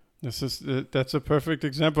 That's a perfect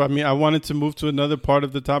example. I mean, I wanted to move to another part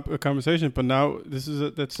of the topic of conversation, but now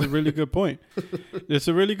that's a really good point. It's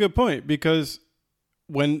a really good point because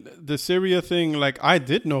when the Syria thing, like, I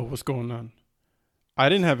did know what was going on. I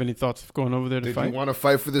didn't have any thoughts of going over there to fight. Did you want to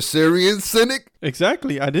fight for the Syrians, cynic?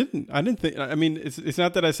 Exactly. I didn't think. I mean, it's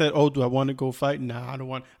not that I said, "Oh, do I want to go fight?" Nah, I don't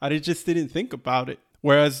want. I just didn't think about it.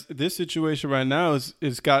 Whereas this situation right now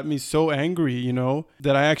is got me so angry, you know,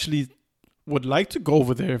 that I actually would like to go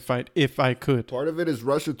over there and fight if I could. Part of it is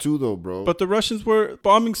Russia too, though, bro. But the Russians were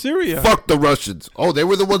bombing Syria. Fuck the Russians. Oh, they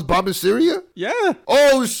were the ones bombing Syria? Yeah.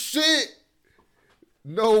 Oh, shit.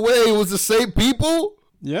 No way. It was the same people?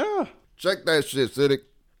 Yeah. Check that shit, Cynic.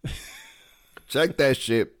 Check that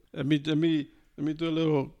shit. Let me do a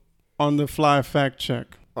little on the fly fact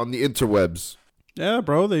check. On the interwebs. Yeah,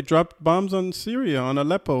 bro. They dropped bombs on Syria, on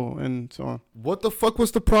Aleppo, and so on. What the fuck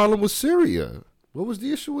was the problem with Syria? What was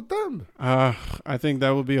the issue with them? I think that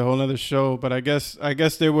would be a whole other show. But I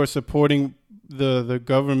guess they were supporting the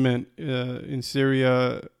government in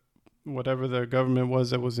Syria, whatever the government was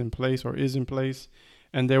that was in place or is in place.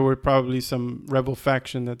 And there were probably some rebel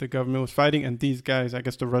faction that the government was fighting. And these guys, I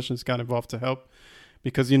guess the Russians got involved to help.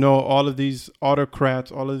 Because, you know, all of these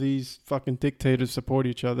autocrats, all of these fucking dictators support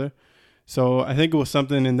each other. So I think it was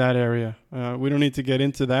something in that area. We don't need to get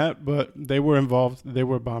into that, but they were involved. They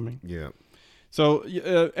were bombing. Yeah. So,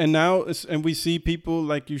 and now, and we see people,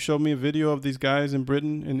 like you showed me a video of these guys in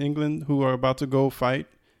Britain, in England, who are about to go fight.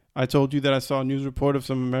 I told you that I saw a news report of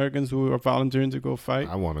some Americans who are volunteering to go fight.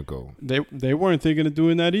 I want to go. They weren't thinking of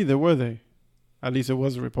doing that either, were they? At least it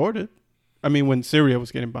wasn't reported. I mean, when Syria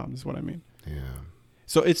was getting bombed, is what I mean. Yeah.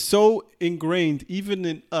 So it's so ingrained, even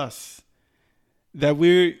in us, that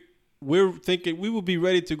we're thinking we would be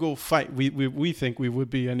ready to go fight. We think we would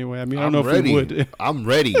be anyway. I mean, I don't know if we would. I'm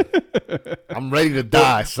ready. I'm ready to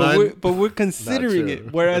die, son. But we're considering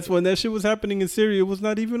it. Whereas when that shit was happening in Syria, it was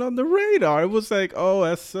not even on the radar. It was like, oh,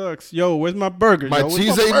 that sucks. Yo, where's my burger? My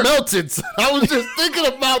cheese ain't melted. I was just thinking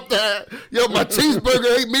about that. Yo, my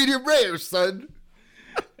cheeseburger ain't medium rare, son.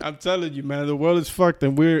 I'm telling you, man, the world is fucked,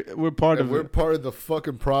 and we're part of it. We're part of the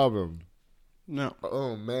fucking problem. No.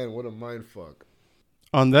 Oh man, what a mind fuck.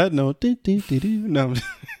 On that note, no.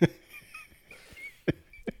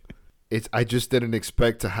 I just didn't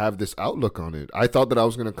expect to have this outlook on it. I thought that I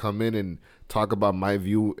was gonna come in and talk about my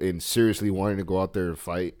view and seriously wanting to go out there and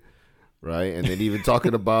fight, right? And then even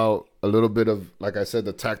talking about a little bit of, like I said,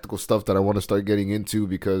 the tactical stuff that I want to start getting into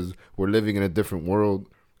because we're living in a different world,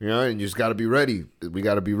 you know. And you just got to be ready. We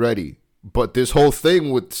got to be ready. But this whole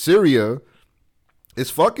thing with Syria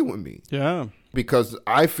is fucking with me. Yeah. Because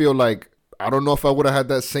I feel like I don't know if I would have had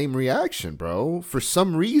that same reaction, bro. For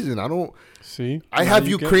some reason, I don't. See, I have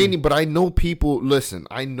Ukrainian, but I know people. Listen,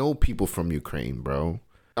 I know people from Ukraine, bro.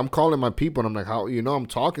 I'm calling my people, and I'm like, how, you know, I'm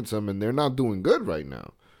talking to them, and they're not doing good right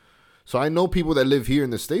now. So I know people that live here in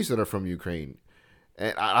the States that are from Ukraine,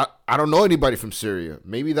 and I don't know anybody from Syria.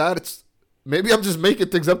 Maybe I'm just making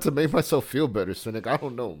things up to make myself feel better, Cynic. I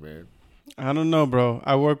don't know, man. I don't know, bro.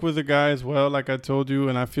 I work with a guy as well, like I told you,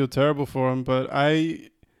 and I feel terrible for him. But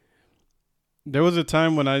there was a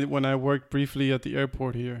time when I worked briefly at the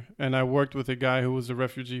airport here, and I worked with a guy who was a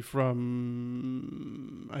refugee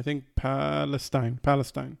from, I think, Palestine.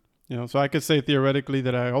 You know, so I could say theoretically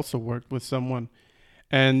that I also worked with someone.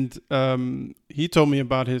 And he told me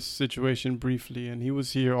about his situation briefly, and he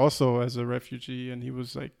was here also as a refugee, and he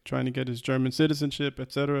was like trying to get his German citizenship,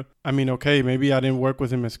 etc. I mean, okay, maybe I didn't work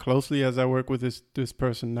with him as closely as I work with this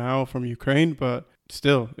person now from Ukraine, but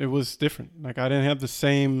still, it was different. Like, I didn't have the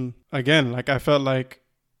same, again, like I felt like,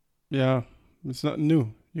 yeah, it's not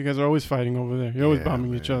new. You guys are always fighting over there. You're always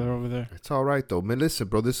bombing each other over there. It's all right though, man. Listen,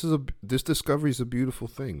 bro, this discovery is a beautiful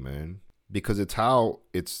thing, man, because it's how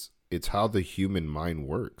the human mind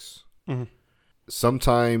works. Mm-hmm.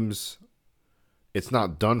 Sometimes it's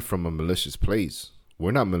not done from a malicious place.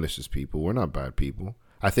 We're not malicious people. We're not bad people.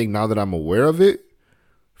 I think now that I'm aware of it,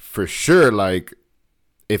 for sure, like,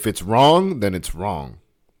 if it's wrong, then it's wrong.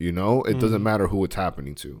 You know, it doesn't matter who it's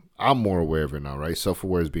happening to. I'm more aware of it now, right?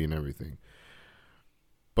 Self-aware is being everything.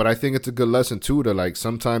 But I think it's a good lesson too to, like,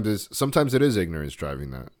 sometimes it is ignorance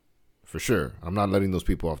driving that. For sure. I'm not letting those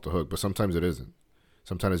people off the hook, but sometimes it isn't.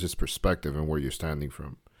 Sometimes it's just perspective and where you're standing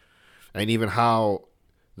from. And even how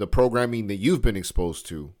the programming that you've been exposed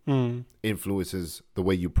to influences the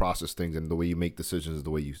way you process things and the way you make decisions, the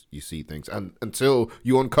way you see things. And until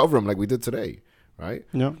you uncover them like we did today, right?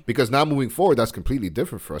 Yeah. Because now moving forward, that's completely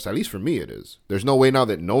different for us. At least for me, it is. There's no way now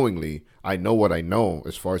that knowingly I know what I know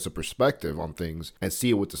as far as the perspective on things and see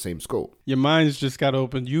it with the same scope. Your mind's just got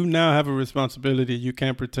opened. You now have a responsibility. You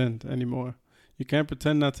can't pretend anymore. You can't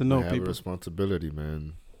pretend not to know I have people. a responsibility,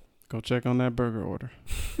 man. Go check on that burger order.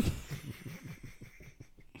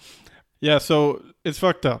 Yeah, so it's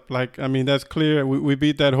fucked up. Like, I mean, that's clear. We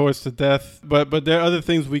beat that horse to death. But there are other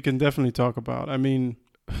things we can definitely talk about. I mean,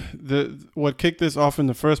 what kicked this off in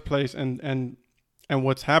the first place and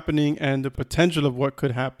what's happening and the potential of what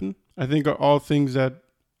could happen, I think are all things that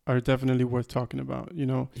are definitely worth talking about, you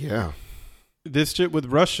know? Yeah. This shit with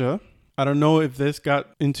Russia, I don't know if this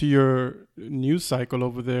got into your news cycle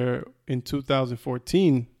over there in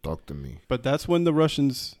 2014. Talk to me. But that's when the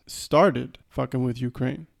Russians started fucking with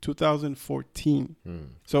Ukraine, 2014.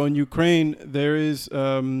 So in Ukraine, there is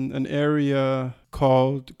an area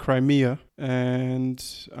called Crimea. And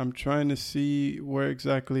I'm trying to see where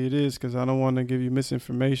exactly it is because I don't want to give you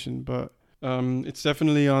misinformation. But it's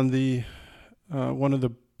definitely on the one of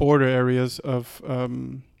the border areas of...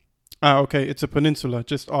 okay, it's a peninsula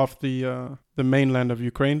just off the mainland of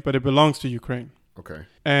Ukraine, but it belongs to Ukraine. Okay.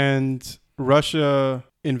 And Russia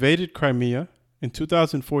invaded Crimea in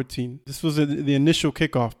 2014. This was the initial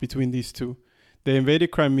kickoff between these two. They invaded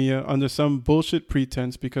Crimea under some bullshit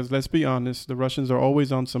pretense because, let's be honest, the Russians are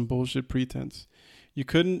always on some bullshit pretense. You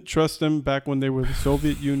couldn't trust them back when they were the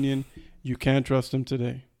Soviet Union. You can't trust them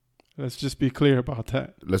today. Let's just be clear about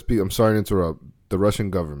that. I'm sorry to interrupt. The Russian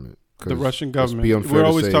government. The Russian government.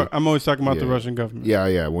 I'm always talking about the Russian government.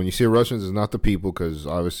 Yeah. When you say Russians, it's not the people because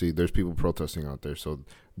obviously there's people protesting out there. So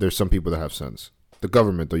there's some people that have sense. The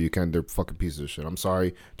government, though, they're fucking pieces of shit. I'm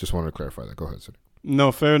sorry. Just wanted to clarify that. Go ahead, Sid.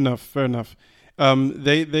 No, fair enough.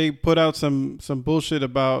 They put out some bullshit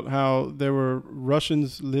about how there were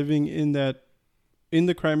Russians living in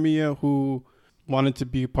the Crimea who wanted to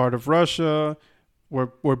be part of Russia.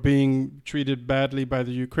 Were being treated badly by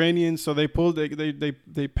the Ukrainians, so they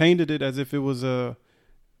painted it as if it was a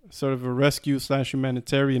sort of a rescue /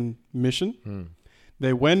 humanitarian mission.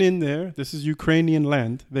 They went in there. This is Ukrainian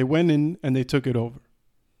land. They went in and they took it over.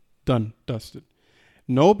 Done, dusted.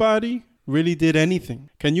 Nobody really did anything.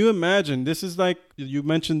 Can you imagine? This is like you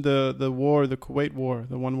mentioned the war, the Kuwait War,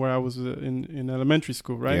 the one where I was in elementary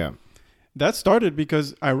school, right? Yeah. That started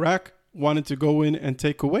because Iraq wanted to go in and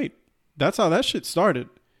take Kuwait. That's how that shit started.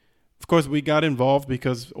 Of course, we got involved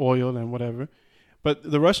because oil and whatever.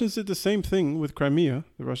 But the Russians did the same thing with Crimea,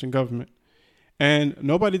 the Russian government. And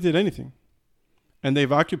nobody did anything. And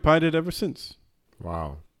they've occupied it ever since.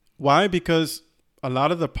 Wow. Why? Because a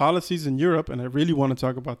lot of the policies in Europe, and I really want to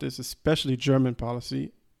talk about this, especially German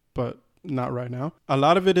policy, but not right now. A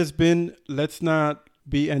lot of it has been, let's not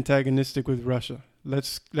be antagonistic with Russia.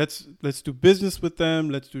 Let's do business with them.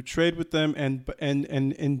 Let's do trade with them. And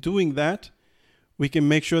in doing that, we can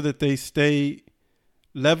make sure that they stay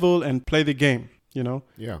level and play the game, you know?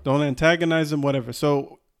 Yeah. Don't antagonize them, whatever.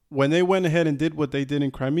 So when they went ahead and did what they did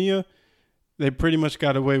in Crimea, they pretty much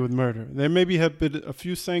got away with murder. There maybe have been a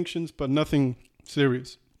few sanctions, but nothing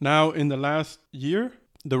serious. Now, in the last year,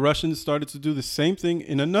 the Russians started to do the same thing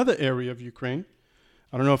in another area of Ukraine.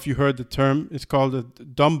 I don't know if you heard the term. It's called the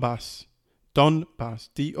Donbass. Donbass.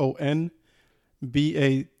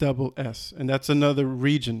 Donbass. And that's another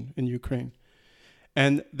region in Ukraine.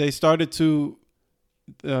 And they started to,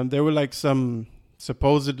 there were like some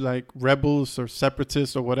supposed like rebels or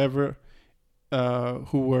separatists or whatever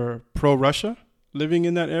who were pro-Russia living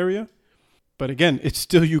in that area. But again, it's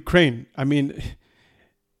still Ukraine. I mean,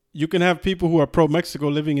 you can have people who are pro-Mexico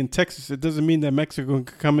living in Texas. It doesn't mean that Mexico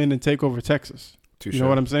can come in and take over Texas. Touché. You know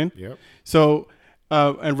what I'm saying? Yep. So,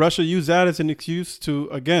 and Russia used that as an excuse to,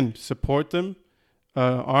 again, support them,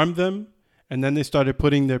 arm them. And then they started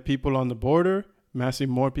putting their people on the border, massing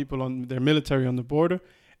more people on their military on the border.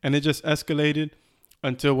 And it just escalated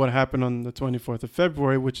until what happened on the 24th of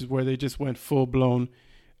February, which is where they just went full-blown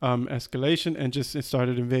escalation and just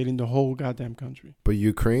started invading the whole goddamn country. But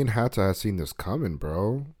Ukraine had to have seen this coming,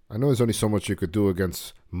 bro. I know there's only so much you could do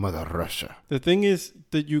against Mother Russia. The thing is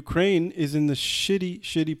that Ukraine is in the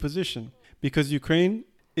shitty position because Ukraine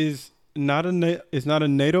is not a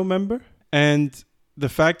NATO member, and the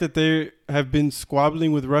fact that they have been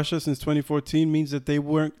squabbling with Russia since 2014 means that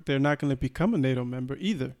they're not going to become a NATO member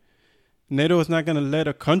either. NATO is not going to let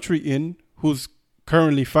a country in who's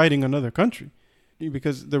currently fighting another country.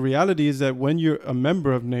 Because the reality is that when you're a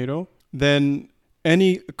member of NATO, then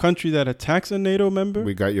any country that attacks a NATO member,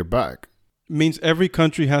 we got your back. Means every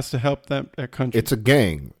country has to help that country. It's a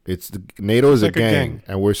gang. NATO is like a gang.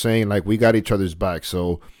 And we're saying like we got each other's back.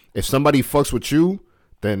 So if somebody fucks with you,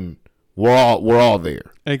 then we're all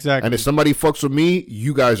there. Exactly. And if somebody fucks with me,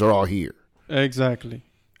 you guys are all here. Exactly.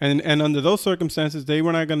 And under those circumstances, they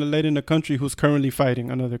were not going to let in a country who's currently fighting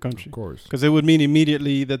another country. Of course. Because it would mean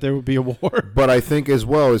immediately that there would be a war. But I think as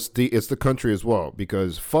well, it's the country as well.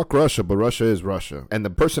 Because fuck Russia, but Russia is Russia. And the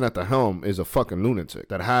person at the helm is a fucking lunatic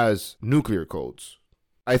that has nuclear codes.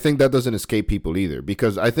 I think that doesn't escape people either.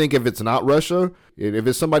 Because I think if it's not Russia, if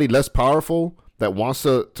it's somebody less powerful that wants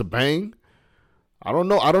to bang, I don't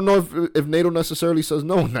know if NATO necessarily says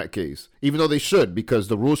no in that case, even though they should, because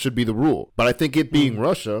the rule should be the rule. But I think it being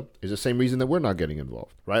Russia is the same reason that we're not getting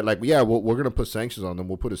involved, right? Like, yeah, we're going to put sanctions on them.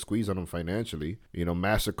 We'll put a squeeze on them financially. You know,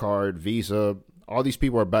 MasterCard, Visa, all these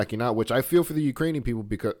people are backing out, which I feel for the Ukrainian people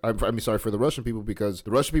because, for the Russian people, because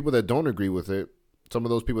the Russian people that don't agree with it, some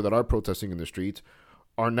of those people that are protesting in the streets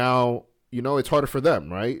are now, you know, it's harder for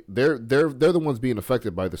them, right? They're the ones being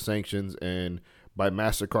affected by the sanctions and by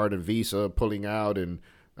MasterCard and Visa pulling out, and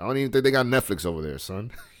I don't even think they got Netflix over there,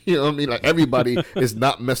 son. You know what I mean? Like, everybody is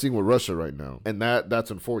not messing with Russia right now, and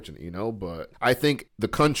that's unfortunate, you know? But I think the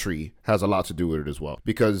country has a lot to do with it as well,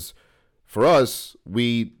 because for us,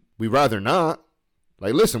 we rather not.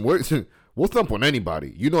 Like, listen, we'll thump on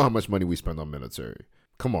anybody. You know how much money we spend on military.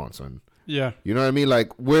 Come on, son. Yeah. You know what I mean?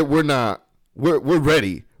 Like, we're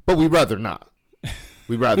ready, but we rather not.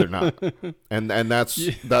 We'd rather not, and that's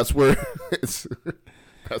where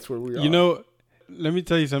that's where we are. You know, let me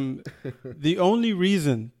tell you something. The only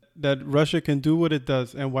reason that Russia can do what it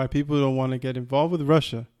does and why people don't want to get involved with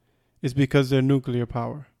Russia is because they're nuclear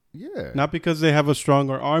power. Yeah. Not because they have a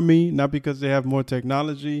stronger army, not because they have more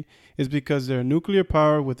technology. It's because they're nuclear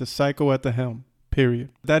power with a psycho at the helm. Period.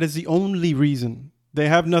 That is the only reason. They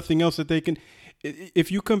have nothing else that they can.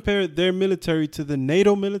 If you compare their military to the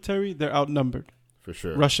NATO military, they're outnumbered. For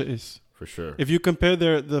sure. Russia is. For sure. If you compare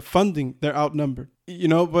the funding, they're outnumbered. You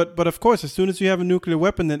know, but of course, as soon as you have a nuclear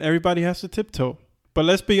weapon, then everybody has to tiptoe. But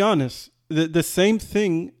let's be honest. The same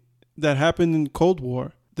thing that happened in Cold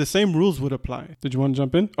War, the same rules would apply. Did you want to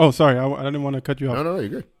jump in? Oh, sorry. I didn't want to cut you off. No, you're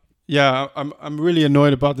good. Yeah, I'm really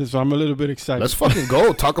annoyed about this, so I'm a little bit excited. Let's fucking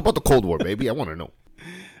go. Talk about the Cold War, baby. I want to know.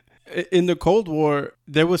 In the Cold War,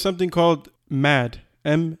 there was something called MAD.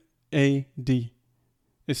 M-A-D.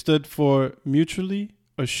 It stood for Mutually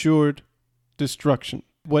Assured Destruction.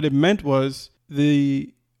 What it meant was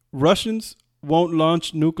the Russians won't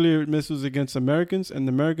launch nuclear missiles against Americans, and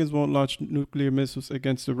the Americans won't launch nuclear missiles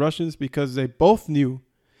against the Russians, because they both knew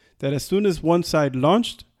that as soon as one side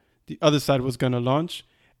launched, the other side was going to launch,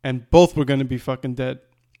 and both were going to be fucking dead.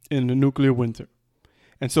 in a nuclear winter.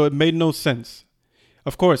 And so it made no sense.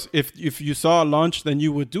 Of course, if you saw a launch, then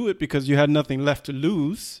you would do it because you had nothing left to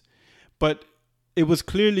lose. But it was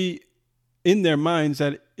clearly in their minds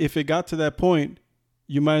that if it got to that point,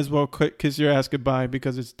 you might as well kiss your ass goodbye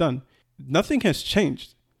because it's done. Nothing has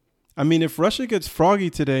changed. I mean, if Russia gets froggy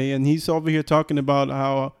today and he's over here talking about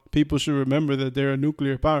how people should remember that they're a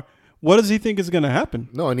nuclear power, what does he think is going to happen?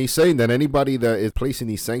 No, and he's saying that anybody that is placing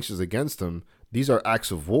these sanctions against him, these are acts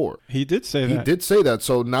of war. He did say that. He did say that.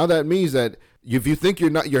 So now that means that if you think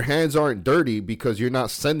your hands aren't dirty because you're not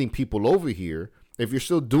sending people over here, if you're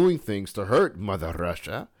still doing things to hurt Mother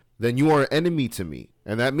Russia, then you are an enemy to me.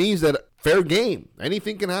 And that means that fair game.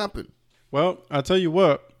 Anything can happen. Well, I'll tell you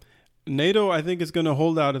what. NATO, I think, is going to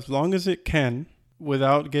hold out as long as it can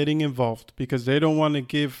without getting involved because they don't want to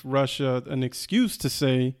give Russia an excuse to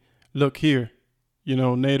say, look here,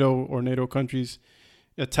 NATO or NATO countries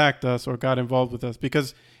attacked us or got involved with us.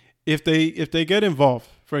 Because if they get involved,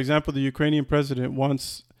 for example, the Ukrainian president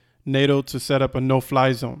wants NATO to set up a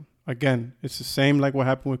no-fly zone. Again, it's the same like what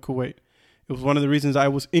happened with Kuwait. It was one of the reasons I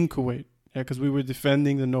was in Kuwait, because we were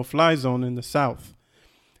defending the no-fly zone in the south.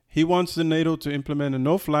 He wants the NATO to implement a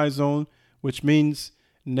no-fly zone, which means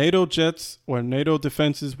NATO jets or NATO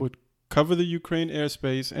defenses would cover the Ukraine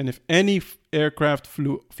airspace, and if any aircraft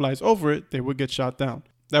flies over it, they would get shot down.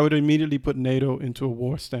 That would immediately put NATO into a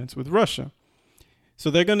war stance with Russia.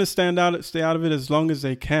 So they're going to stay out of it as long as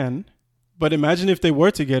they can. But imagine if they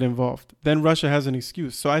were to get involved, then Russia has an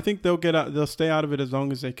excuse. So I think they'll stay out of it as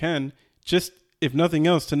long as they can, just if nothing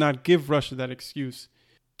else, to not give Russia that excuse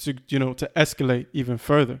to escalate even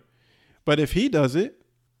further. But if he does it,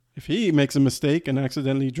 if he makes a mistake and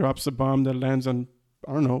accidentally drops a bomb that lands on,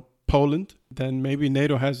 I don't know, Poland, then maybe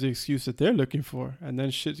NATO has the excuse that they're looking for, and then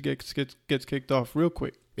shit gets kicked off real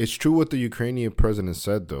quick. It's true what the Ukrainian president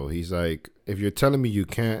said, though. He's like, if you're telling me you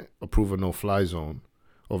can't approve a no-fly zone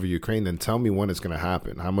over Ukraine, then tell me when it's going to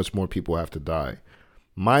happen, how much more people have to die.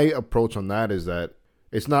 My approach on that is that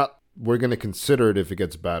it's not we're going to consider it if it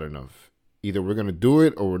gets bad enough. Either we're going to do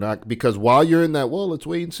it or we're not, because while you're in that, well, let's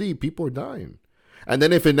wait and see. People are dying. And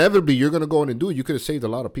then if inevitably you're going to go in and do it, you could have saved a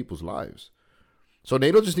lot of people's lives. So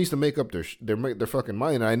NATO just needs to make up their fucking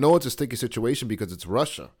mind. And I know it's a sticky situation because it's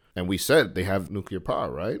Russia. And we said they have nuclear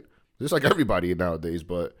power, right? Just like everybody nowadays,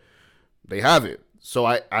 but they have it. So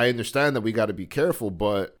I understand that we got to be careful,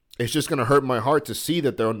 but it's just going to hurt my heart to see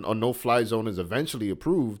that a no-fly zone is eventually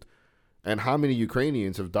approved and how many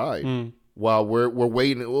Ukrainians have died while we're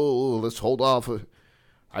waiting. Oh, let's hold off.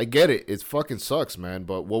 I get it. It fucking sucks, man.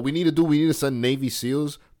 But what we need to do, we need to send Navy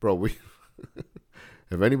SEALs. Bro,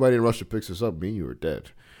 if anybody in Russia picks us up, me and you are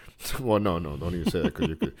dead. Well, no, don't even say that because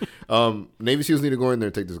you're good. Navy SEALs need to go in there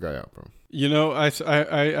and take this guy out, bro.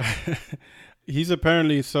 I he's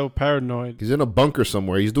apparently so paranoid. He's in a bunker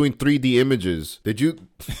somewhere. He's doing 3D images. Did you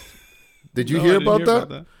hear about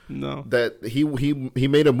that? No. That he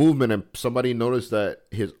made a movement and somebody noticed that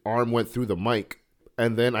his arm went through the mic.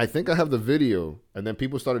 And then I think I have the video. And then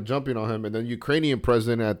people started jumping on him. And then Ukrainian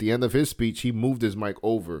president, at the end of his speech, he moved his mic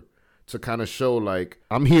over to kind of show like,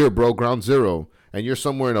 I'm here, bro, ground zero. And you're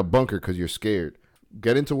somewhere in a bunker because you're scared.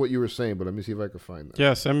 Get into what you were saying, but let me see if I can find that.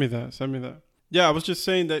 Yeah, send me that. Yeah, I was just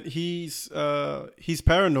saying that he's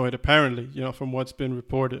paranoid, apparently, from what's been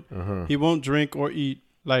reported. Uh-huh. He won't drink or eat,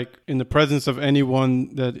 like, in the presence of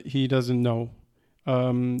anyone that he doesn't know.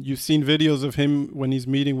 You've seen videos of him when he's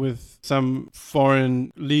meeting with some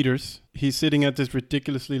foreign leaders. He's sitting at this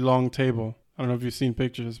ridiculously long table. I don't know if you've seen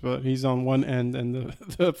pictures, but he's on one end and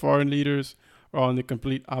the foreign leaders are on the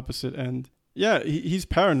complete opposite end. Yeah, he's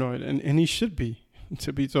paranoid, and he should be,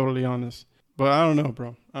 to be totally honest. But I don't know,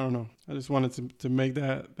 bro. I don't know. I just wanted to make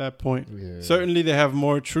that point. Yeah. Certainly they have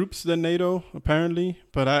more troops than NATO, apparently.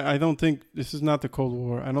 But I don't think this is not the Cold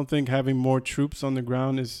War. I don't think having more troops on the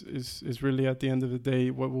ground is really, at the end of the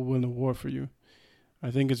day, what will win the war for you.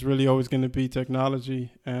 I think it's really always going to be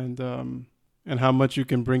technology and how much you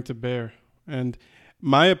can bring to bear. And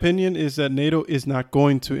my opinion is that NATO is not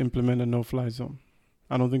going to implement a no-fly zone.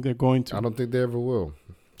 I don't think they're going to. I don't think they ever will.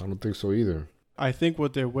 I don't think so either. I think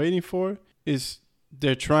what they're waiting for is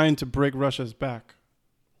they're trying to break Russia's back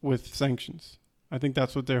with sanctions. I think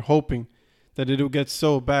that's what they're hoping, that it'll get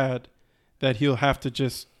so bad that he'll have to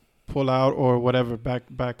just pull out or whatever,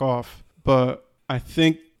 back off. But I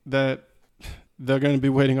think that they're going to be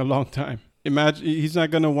waiting a long time. Imagine he's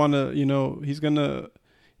not going to want to,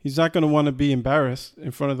 he's not going to want to be embarrassed in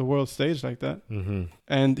front of the world stage like that. Mm-hmm.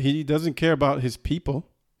 And he doesn't care about his people.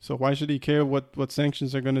 So why should he care what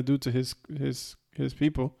sanctions are going to do to his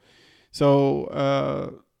people?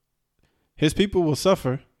 So his people will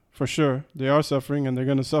suffer, for sure. They are suffering, and they're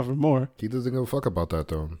going to suffer more. He doesn't give a fuck about that,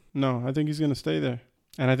 though. No, I think he's going to stay there.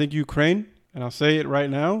 And I think Ukraine, and I'll say it right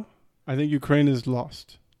now, I think Ukraine is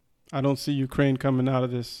lost. I don't see Ukraine coming out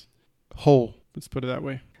of this hole. Let's put it that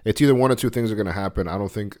way. It's either one or two things are going to happen. I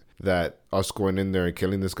don't think that us going in there and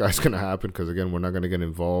killing this guy is going to happen because, again, we're not going to get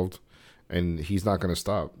involved. And he's not going to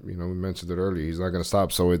stop. You know, we mentioned it earlier. He's not going to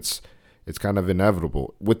stop. So it's kind of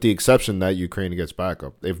inevitable, with the exception that Ukraine gets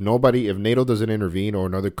backup. If NATO doesn't intervene, or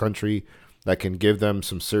another country that can give them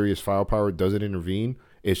some serious firepower doesn't intervene,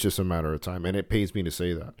 it's just a matter of time. And it pains me to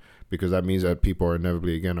say that, because that means that people are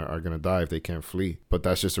inevitably, again, are going to die if they can't flee. But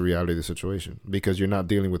that's just the reality of the situation, because you're not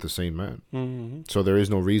dealing with the same man. Mm-hmm. So there is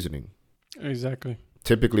no reasoning. Exactly.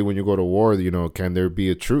 Typically, when you go to war, you know, can there be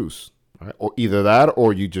a truce? Right? Or either that,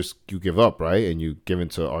 or you give up, right, and you give in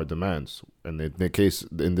to our demands. And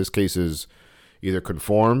in this case, is either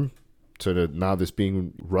conform to now this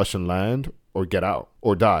being Russian land, or get out,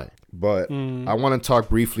 or die. But I want to talk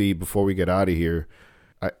briefly before we get out of here.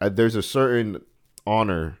 There's a certain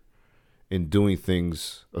honor in doing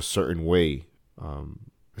things a certain way,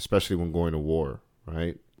 especially when going to war,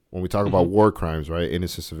 right? When we talk about war crimes, right,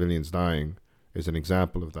 innocent civilians dying is an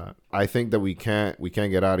example of that. I think that we can't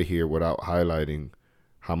get out of here without highlighting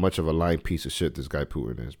how much of a lying piece of shit this guy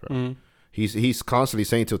Putin is, bro. He's constantly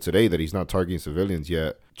saying till today that he's not targeting civilians,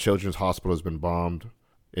 yet Children's Hospital has been bombed,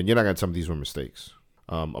 and you're not gonna tell me these were mistakes.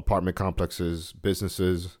 Apartment complexes,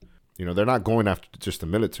 businesses, you know, they're not going after just the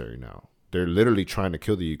military now. They're literally trying to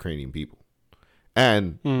kill the Ukrainian people,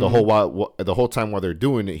 and the whole time while they're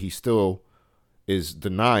doing it, he still is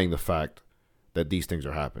denying the fact that these things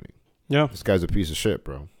are happening. Yeah. This guy's a piece of shit,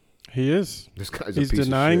 bro. He is. This guy's He's a piece of shit.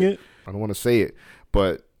 denying it. I don't want to say it,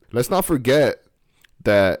 but let's not forget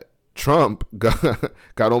that Trump got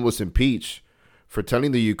almost impeached for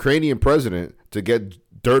telling the Ukrainian president to get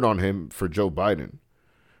dirt on him for Joe Biden.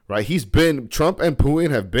 Right? Trump and Putin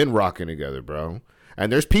have been rocking together, bro.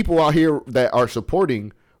 And there's people out here that are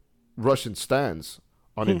supporting Russian stands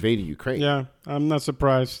on invading Ukraine. Yeah, I'm not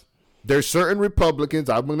surprised. There's certain Republicans,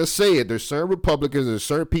 I'm going to say it, there's certain Republicans, there's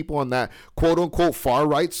certain people on that quote-unquote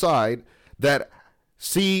far-right side that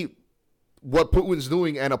see what Putin's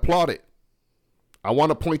doing and applaud it. I want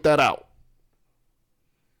to point that out.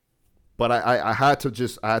 But I had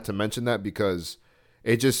to mention that because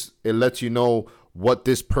it lets you know what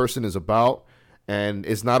this person is about, and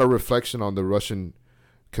it's not a reflection on the Russian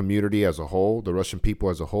community as a whole, the Russian people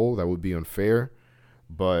as a whole. That would be unfair.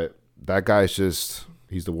 But that guy's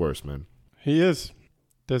he's the worst, man. He is.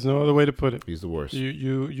 There's no other way to put it. He's the worst.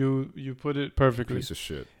 You put it perfectly. Piece of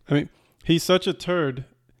shit. I mean, he's such a turd.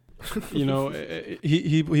 You know,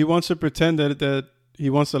 he wants to pretend that he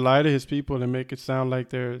wants to lie to his people and make it sound like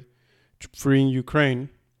they're freeing Ukraine.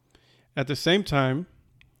 At the same time,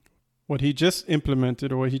 what he just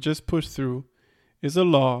implemented, or what he just pushed through, is a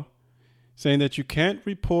law saying that you can't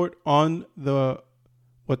report on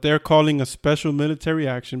what they're calling a special military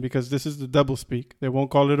action, because this is the doublespeak. They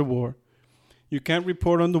won't call it a war. You can't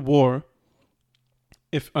report on the war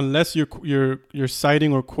unless you're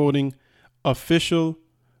citing or quoting official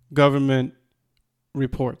government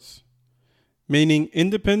reports, meaning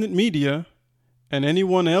independent media and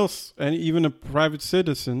anyone else, and even a private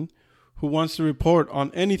citizen who wants to report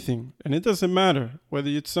on anything. And it doesn't matter whether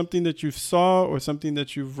it's something that you saw or something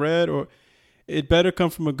that you've read, or it better come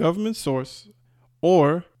from a government source,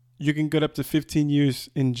 or you can get up to 15 years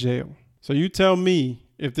in jail. So you tell me,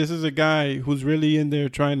 if this is a guy who's really in there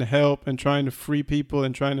trying to help and trying to free people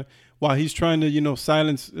and while he's trying to, you know,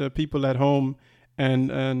 silence people at home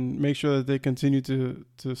and make sure that they continue to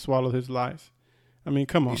swallow his lies. I mean,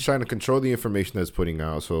 come on. He's trying to control the information that's putting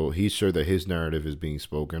out, so he's sure that his narrative is being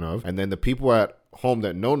spoken of. And then the people at home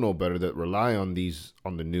that know no better, that rely on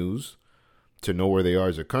the news to know where they are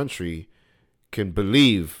as a country, can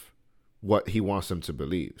believe what he wants them to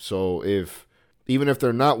believe. So even if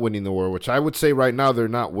they're not winning the war, which I would say right now they're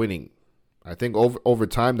not winning, I think over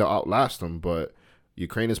time they'll outlast them. But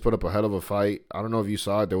Ukraine has put up a hell of a fight. I don't know if you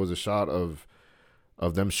saw it. There was a shot of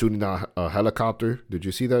them shooting down a helicopter. Did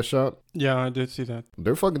you see that shot? Yeah, I did see that.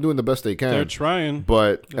 They're fucking doing the best they can. They're trying.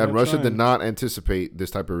 And Russia did not anticipate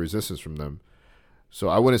this type of resistance from them. So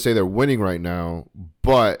I wouldn't say they're winning right now,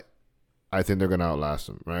 but I think they're going to outlast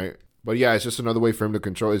them, right? But yeah, it's just another way for him to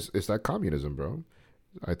control. It's that communism, bro.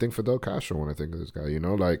 I think Fidel Castro, when I think of this guy, you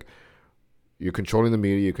know, like, you're controlling the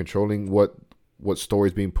media, you're controlling what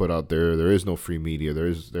stories being put out there. There is no free media. There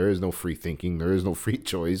is no free thinking. There is no free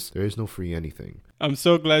choice. There is no free anything. I'm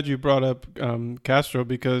so glad you brought up Castro,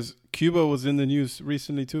 because Cuba was in the news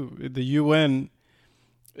recently too. The UN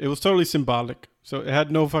It was totally symbolic. So it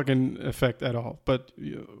had no fucking effect at all. But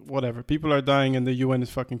whatever. People are dying and the UN is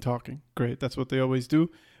fucking talking. Great. That's what they always do.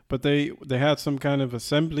 But they had some kind of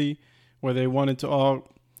assembly where they wanted to all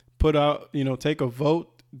put out, take a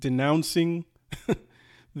vote denouncing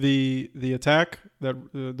the attack, that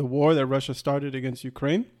the war that Russia started against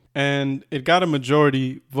Ukraine. And it got a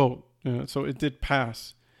majority vote. So it did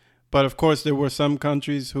pass. But of course, there were some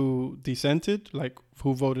countries who dissented, like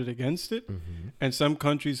who voted against it, and some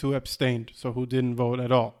countries who abstained, so who didn't vote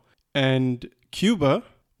at all. And Cuba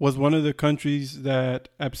was one of the countries that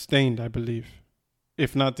abstained, I believe,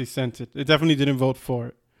 if not dissented. It definitely didn't vote for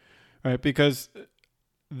it, right? Because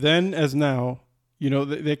then, as now,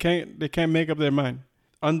 they can't make up their mind.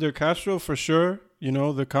 Under Castro, for sure,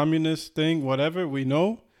 the communist thing, whatever, we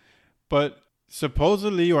know, but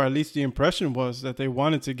supposedly, or at least the impression was that they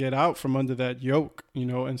wanted to get out from under that yoke,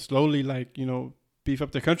 and slowly, beef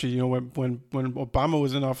up the country. When Obama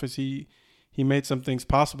was in office, he made some things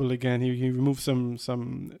possible again. He removed some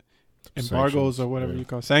embargoes, sanctions, or whatever you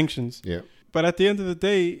call sanctions. Yeah. But at the end of the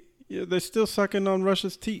day, they're still sucking on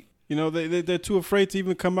Russia's teeth. They're too afraid to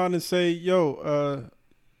even come out and say, "Yo,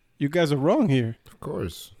 you guys are wrong here." Of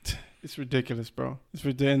course. It's ridiculous, bro. It's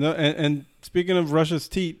ridiculous. And speaking of Russia's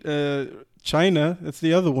teeth, China, that's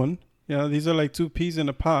the other one. These are like two peas in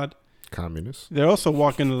a pod. Communists. They're also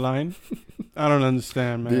walking the line. I don't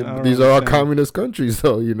understand, man. These are all communist countries,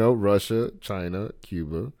 though. Russia, China,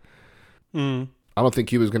 Cuba. I don't think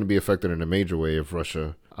Cuba's going to be affected in a major way if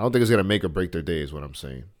Russia. I don't think it's going to make or break their day, is what I'm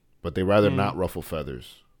saying. But they rather not ruffle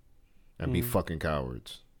feathers and be fucking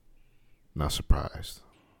cowards. Not surprised.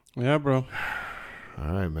 Yeah, bro.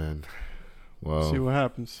 All right, man. Well, see what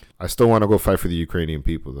happens. I still want to go fight for the Ukrainian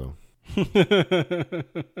people, though.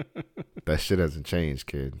 That shit hasn't changed,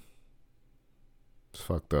 kid. It's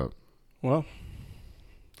fucked up. Well,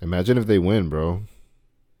 imagine if they win, bro.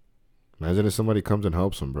 Imagine if somebody comes and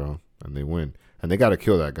helps them, bro, and they win. And they got to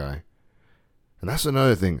kill that guy. And that's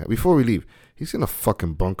another thing. Before we leave, he's in a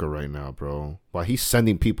fucking bunker right now, bro. While he's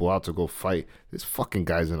sending people out to go fight, this fucking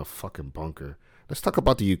guy's in a fucking bunker. Let's talk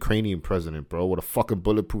about the Ukrainian president, bro, with a fucking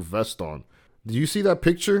bulletproof vest on. Did you see that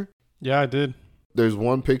picture? Yeah, I did. There's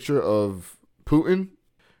one picture of Putin.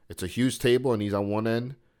 It's a huge table, and he's on one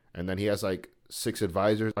end. And then he has, 6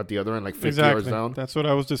 advisors at the other end, 50 yards down. That's what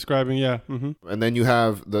I was describing, yeah. Mm-hmm. And then you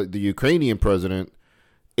have the Ukrainian president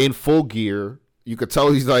in full gear. You could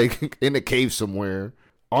tell he's, in a cave somewhere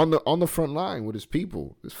on the front line with his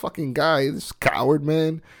people. This fucking guy, this coward,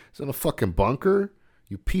 man, is in a fucking bunker.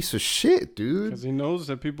 You piece of shit, dude. Because he knows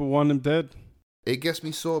that people want him dead. It gets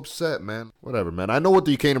me so upset, man. Whatever, man. I know what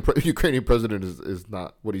the Ukrainian president is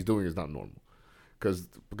not, what he's doing is not normal. Because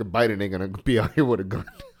Biden ain't going to be out here with a gun.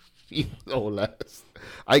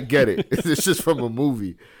 I get it. It's just from a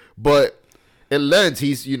movie. But it lends.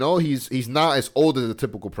 He's not as old as a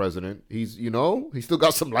typical president. He's still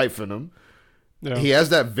got some life in him. Yeah. He has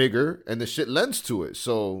that vigor, and the shit lends to it.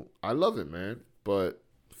 So I love it, man. But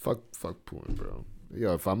fuck Putin, bro.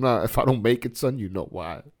 Yo, if I don't make it, son, you know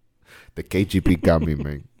why. The KGB got me,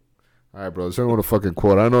 man. All right, bro. Let's end with a fucking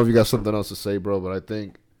quote. I don't know if you got something else to say, bro, but I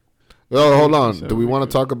think. Oh, hold on. Do we want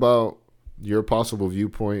to talk about your possible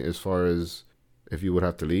viewpoint as far as if you would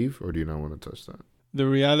have to leave, or do you not want to touch that? The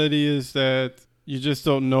reality is that you just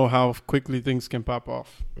don't know how quickly things can pop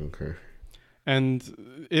off. Okay.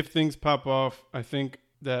 And if things pop off, I think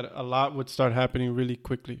that a lot would start happening really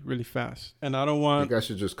quickly, really fast. And I think I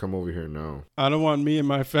should just come over here now. I don't want me and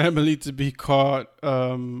my family to be caught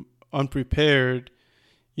unprepared.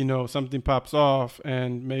 Something pops off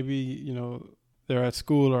and maybe, they're at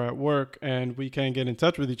school or at work and we can't get in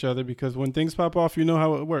touch with each other because when things pop off, you know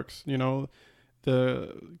how it works.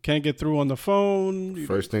 Can't get through on the phone.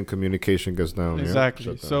 First thing, communication goes down.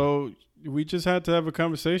 Exactly. Yeah, so we just had to have a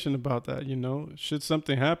conversation about that. Should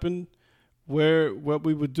something happen, what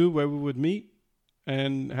we would do, where we would meet,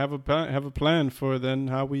 and have a plan for then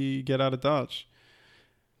how we get out of Dodge.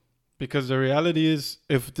 Because the reality is,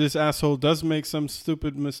 if this asshole does make some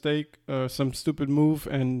stupid mistake or some stupid move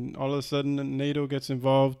and all of a sudden NATO gets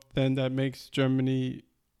involved, then that makes Germany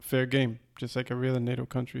fair game, just like every other NATO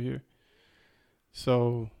country here.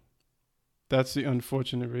 So that's the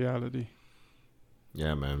unfortunate reality.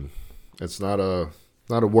 Yeah, man. It's not a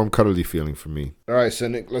warm, cuddly feeling for me. All right,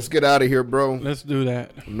 Cynic, let's get out of here, bro. Let's do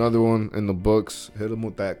that. Another one in the books. Hit him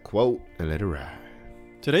with that quote and let it ride.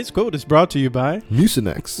 Today's quote is brought to you by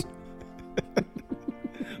Mucinex.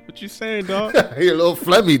 What you saying, dog? You're a little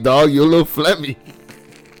phlegmy, dog. You're a little phlegmy.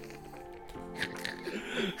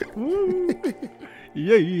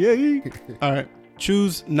 Yay. All right.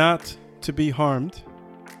 Choose not to be harmed,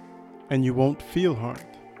 and you won't feel harmed.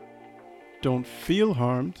 don't feel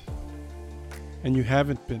harmed, and you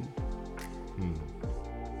haven't been.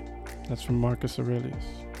 That's from Marcus Aurelius.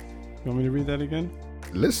 You want me to read that again?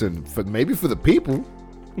 Listen, maybe for the people,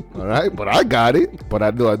 all right? But I got it. But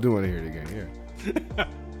I do want to hear it again, yeah.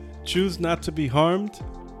 Choose not to be harmed,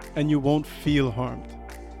 and you won't feel harmed.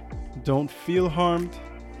 Don't feel harmed,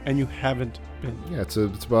 and you haven't been. Yeah, it's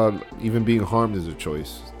about even being harmed is a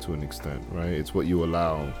choice to an extent, right? It's what you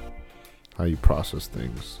allow, how you process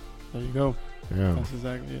things. There you go. Yeah. That's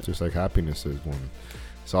exactly it. Just like happiness is one.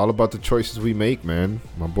 It's all about the choices we make, man.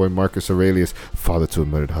 My boy Marcus Aurelius, father to a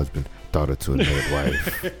murdered husband, daughter to a murdered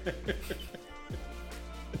wife.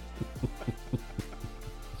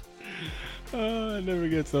 Oh, it never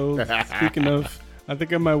gets old. Speaking of, I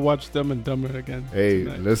think I might watch Dumb and Dumber again. Hey,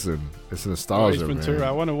 tonight. Listen, it's nostalgia, man.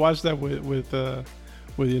 I want to watch that with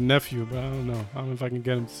your nephew, but I don't know. I don't know if I can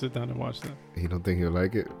get him to sit down and watch that. You don't think he'll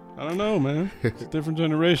like it? I don't know, man. It's a different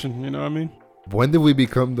generation. You know what I mean? When did we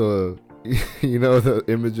become the, the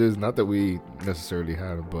images? Not that we necessarily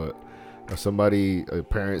had them, but a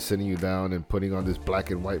parent sitting you down and putting on this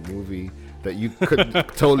black and white movie that you could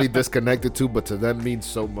totally disconnect it to, but to them means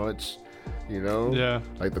so much. Yeah.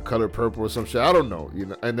 Like The Color Purple or some shit. I don't know.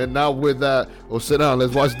 And then now with that, sit down,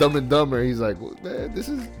 let's watch Dumb and Dumber. He's like, well, man, this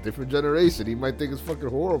is different generation. He might think it's fucking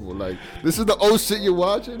horrible. Like, this is the old shit you're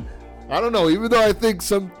watching. I don't know. Even though I think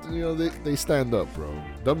some, they stand up, bro.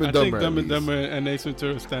 Dumb and Dumber. I think Dumb and Dumber and Ace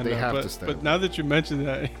Ventura stand they up. Have to stand but up. now that you mentioned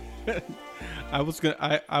that,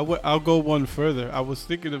 I'll go one further. I was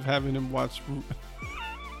thinking of having him watch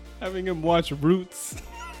Roots.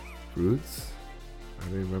 Roots? I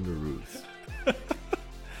didn't remember Roots.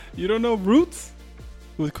 You don't know Roots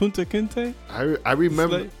with Kunta Kinte? I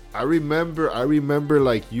remember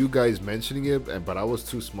like you guys mentioning it, but I was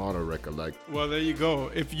too small to recollect. Well, there you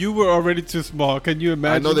go. If you were already too small, can you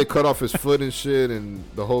imagine? I know they cut off his foot and shit, and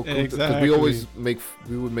the whole Kunta, exactly. Because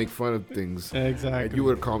we would make fun of things. Exactly. And you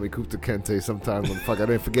would call me Kunta Kinte sometimes. When I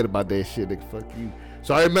didn't forget about that shit. Like, fuck you.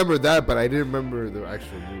 So I remember that, but I didn't remember the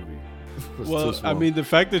actual movie. Well, I mean, the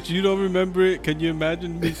fact that you don't remember it, can you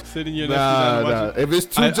imagine me sitting here nah. watching? If it's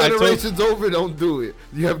two generations over, don't do it.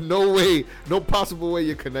 You have no possible way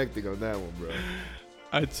you're connecting on that one, bro.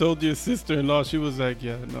 I told your sister-in-law, she was like,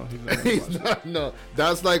 yeah, no, he's not. No,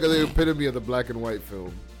 that's like the epitome of the black and white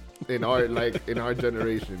film in our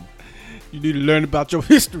generation. You need to learn about your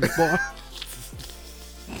history, boy.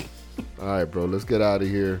 All right, bro, let's get out of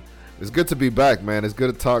here. It's good to be back, man. It's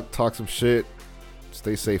good to talk some shit.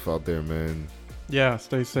 Stay safe out there, man. Yeah,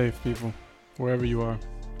 stay safe, people. Wherever you are.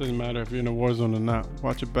 Doesn't matter if you're in a war zone or not.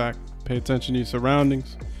 Watch your back. Pay attention to your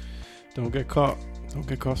surroundings. Don't get caught. Don't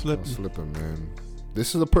get caught slipping. Not slipping, man.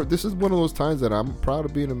 This is one of those times that I'm proud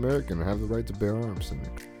of being American and have the right to bear arms.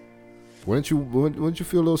 Wouldn't you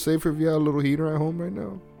feel a little safer if you had a little heater at home right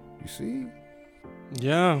now? You see?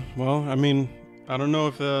 Yeah. Well, I mean, I don't know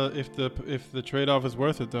if the trade-off is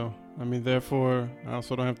worth it though. I mean, therefore, I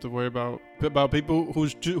also don't have to worry about people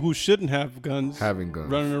who shouldn't have guns having guns,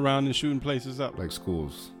 running around and shooting places up, like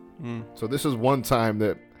schools. So this is one time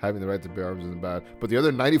that having the right to bear arms isn't bad, but the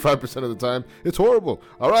other 95% of the time, it's horrible.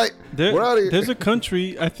 All right, we're out of here. There's a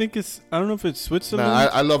country, I don't know if it's Switzerland. Nah,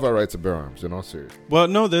 I love our right to bear arms. In all seriousness. Well,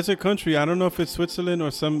 no, there's a country. I don't know if it's Switzerland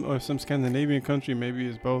or some Scandinavian country. Maybe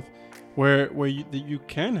it's both. Where you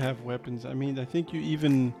can have weapons. I mean, I think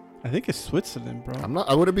it's Switzerland, bro.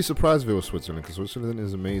 I wouldn't be surprised if it was Switzerland, because Switzerland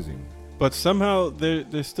is amazing. But somehow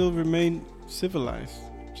they still remain civilized,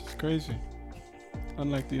 which is crazy.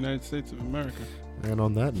 Unlike the United States of America. And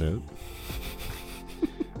on that note,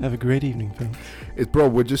 have a great evening, folks.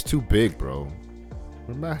 We're just too big, bro.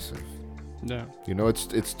 We're massive. Yeah.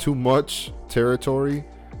 It's too much territory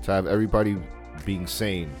to have everybody being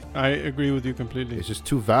sane. I agree with you completely. It's just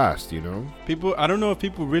too vast, People, I don't know if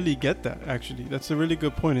people really get that, actually. That's a really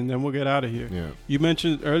good point, and then we'll get out of here. Yeah. You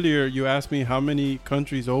mentioned earlier, you asked me how many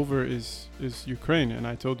countries over is Ukraine, and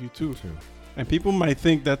I told you two. And people might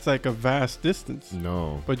think that's like a vast distance.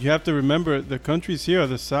 No. But you have to remember, the countries here are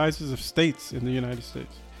the sizes of states in the United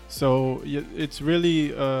States. So it's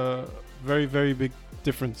really a very, very big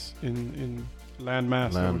difference in land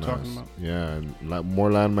mass that we're talking about. Yeah, and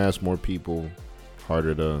more land mass, more people,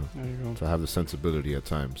 harder to have the sensibility at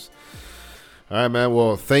times. All right, man.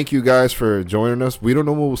 Well, thank you guys for joining us. We don't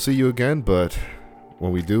know when we'll see you again, but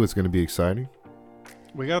when we do, it's going to be exciting.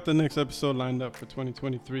 We got the next episode lined up for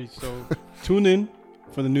 2023, so tune in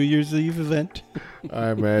for the New Year's Eve event. All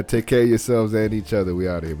right, man. Take care of yourselves and each other. We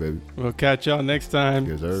out of here, baby. We'll catch y'all next time.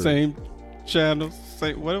 Yes, same channel.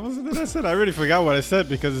 What was it that I said? I already forgot what I said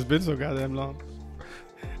because it's been so goddamn long.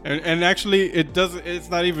 And actually, it's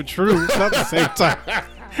not even true. It's not the same time.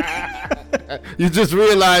 You just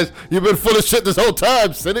realized you've been full of shit this whole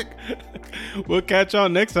time, cynic. We'll catch y'all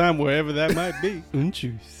next time, wherever that might be.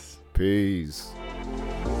 Tschüss. Peace.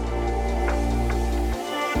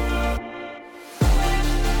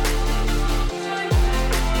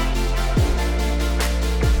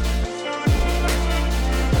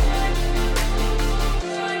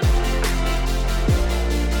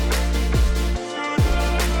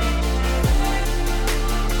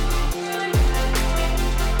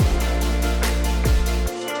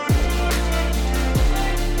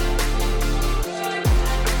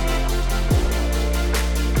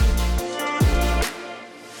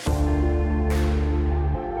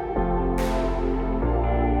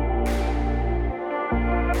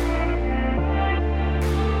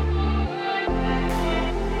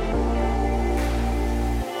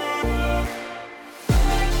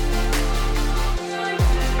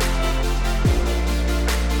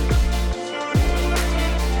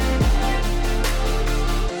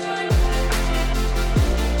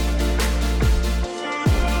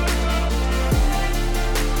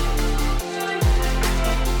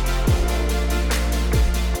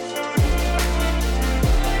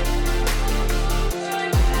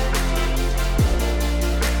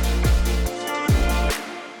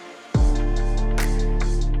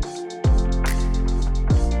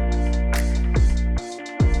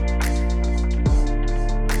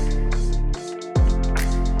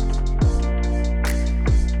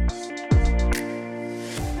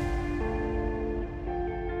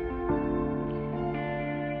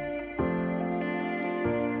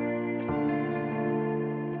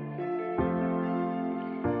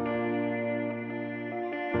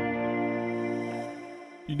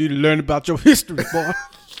 You need to learn about your history, boy.